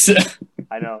weeks.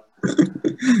 I know.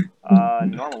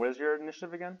 Norman, what is your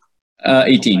initiative again?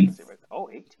 18. Oh,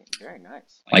 18. Very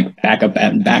nice. Like backup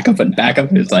and backup and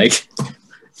backup is like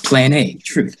plan A,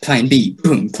 truth, plan B,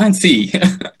 boom, plan C.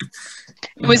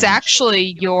 It was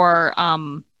actually your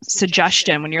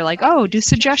suggestion when you're like, oh, do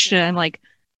suggestion. I'm like,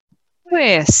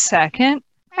 wait a second.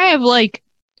 I have like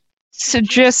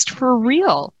suggest for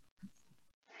real.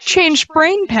 Change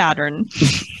brain pattern.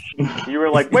 You were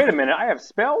like, wait a minute, I have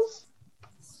spells?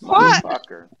 What?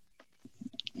 Motherfucker.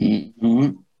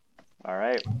 Mhm. All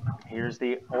right, here's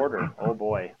the order. Oh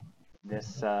boy,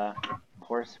 this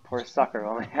poor sucker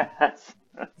only has.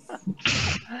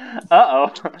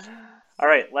 Uh-oh. All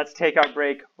right, let's take our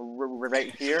break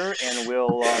right here, and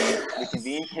we'll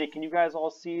reconvene. Can you guys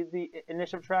all see the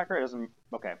initiative tracker? It doesn't.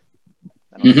 Okay.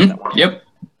 I don't see that one. Yep.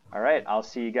 All right, I'll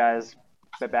see you guys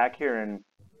back here in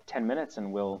 10 minutes,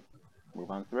 and we'll move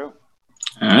on through.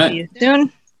 All right. See you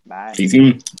soon. Bye. See you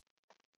soon.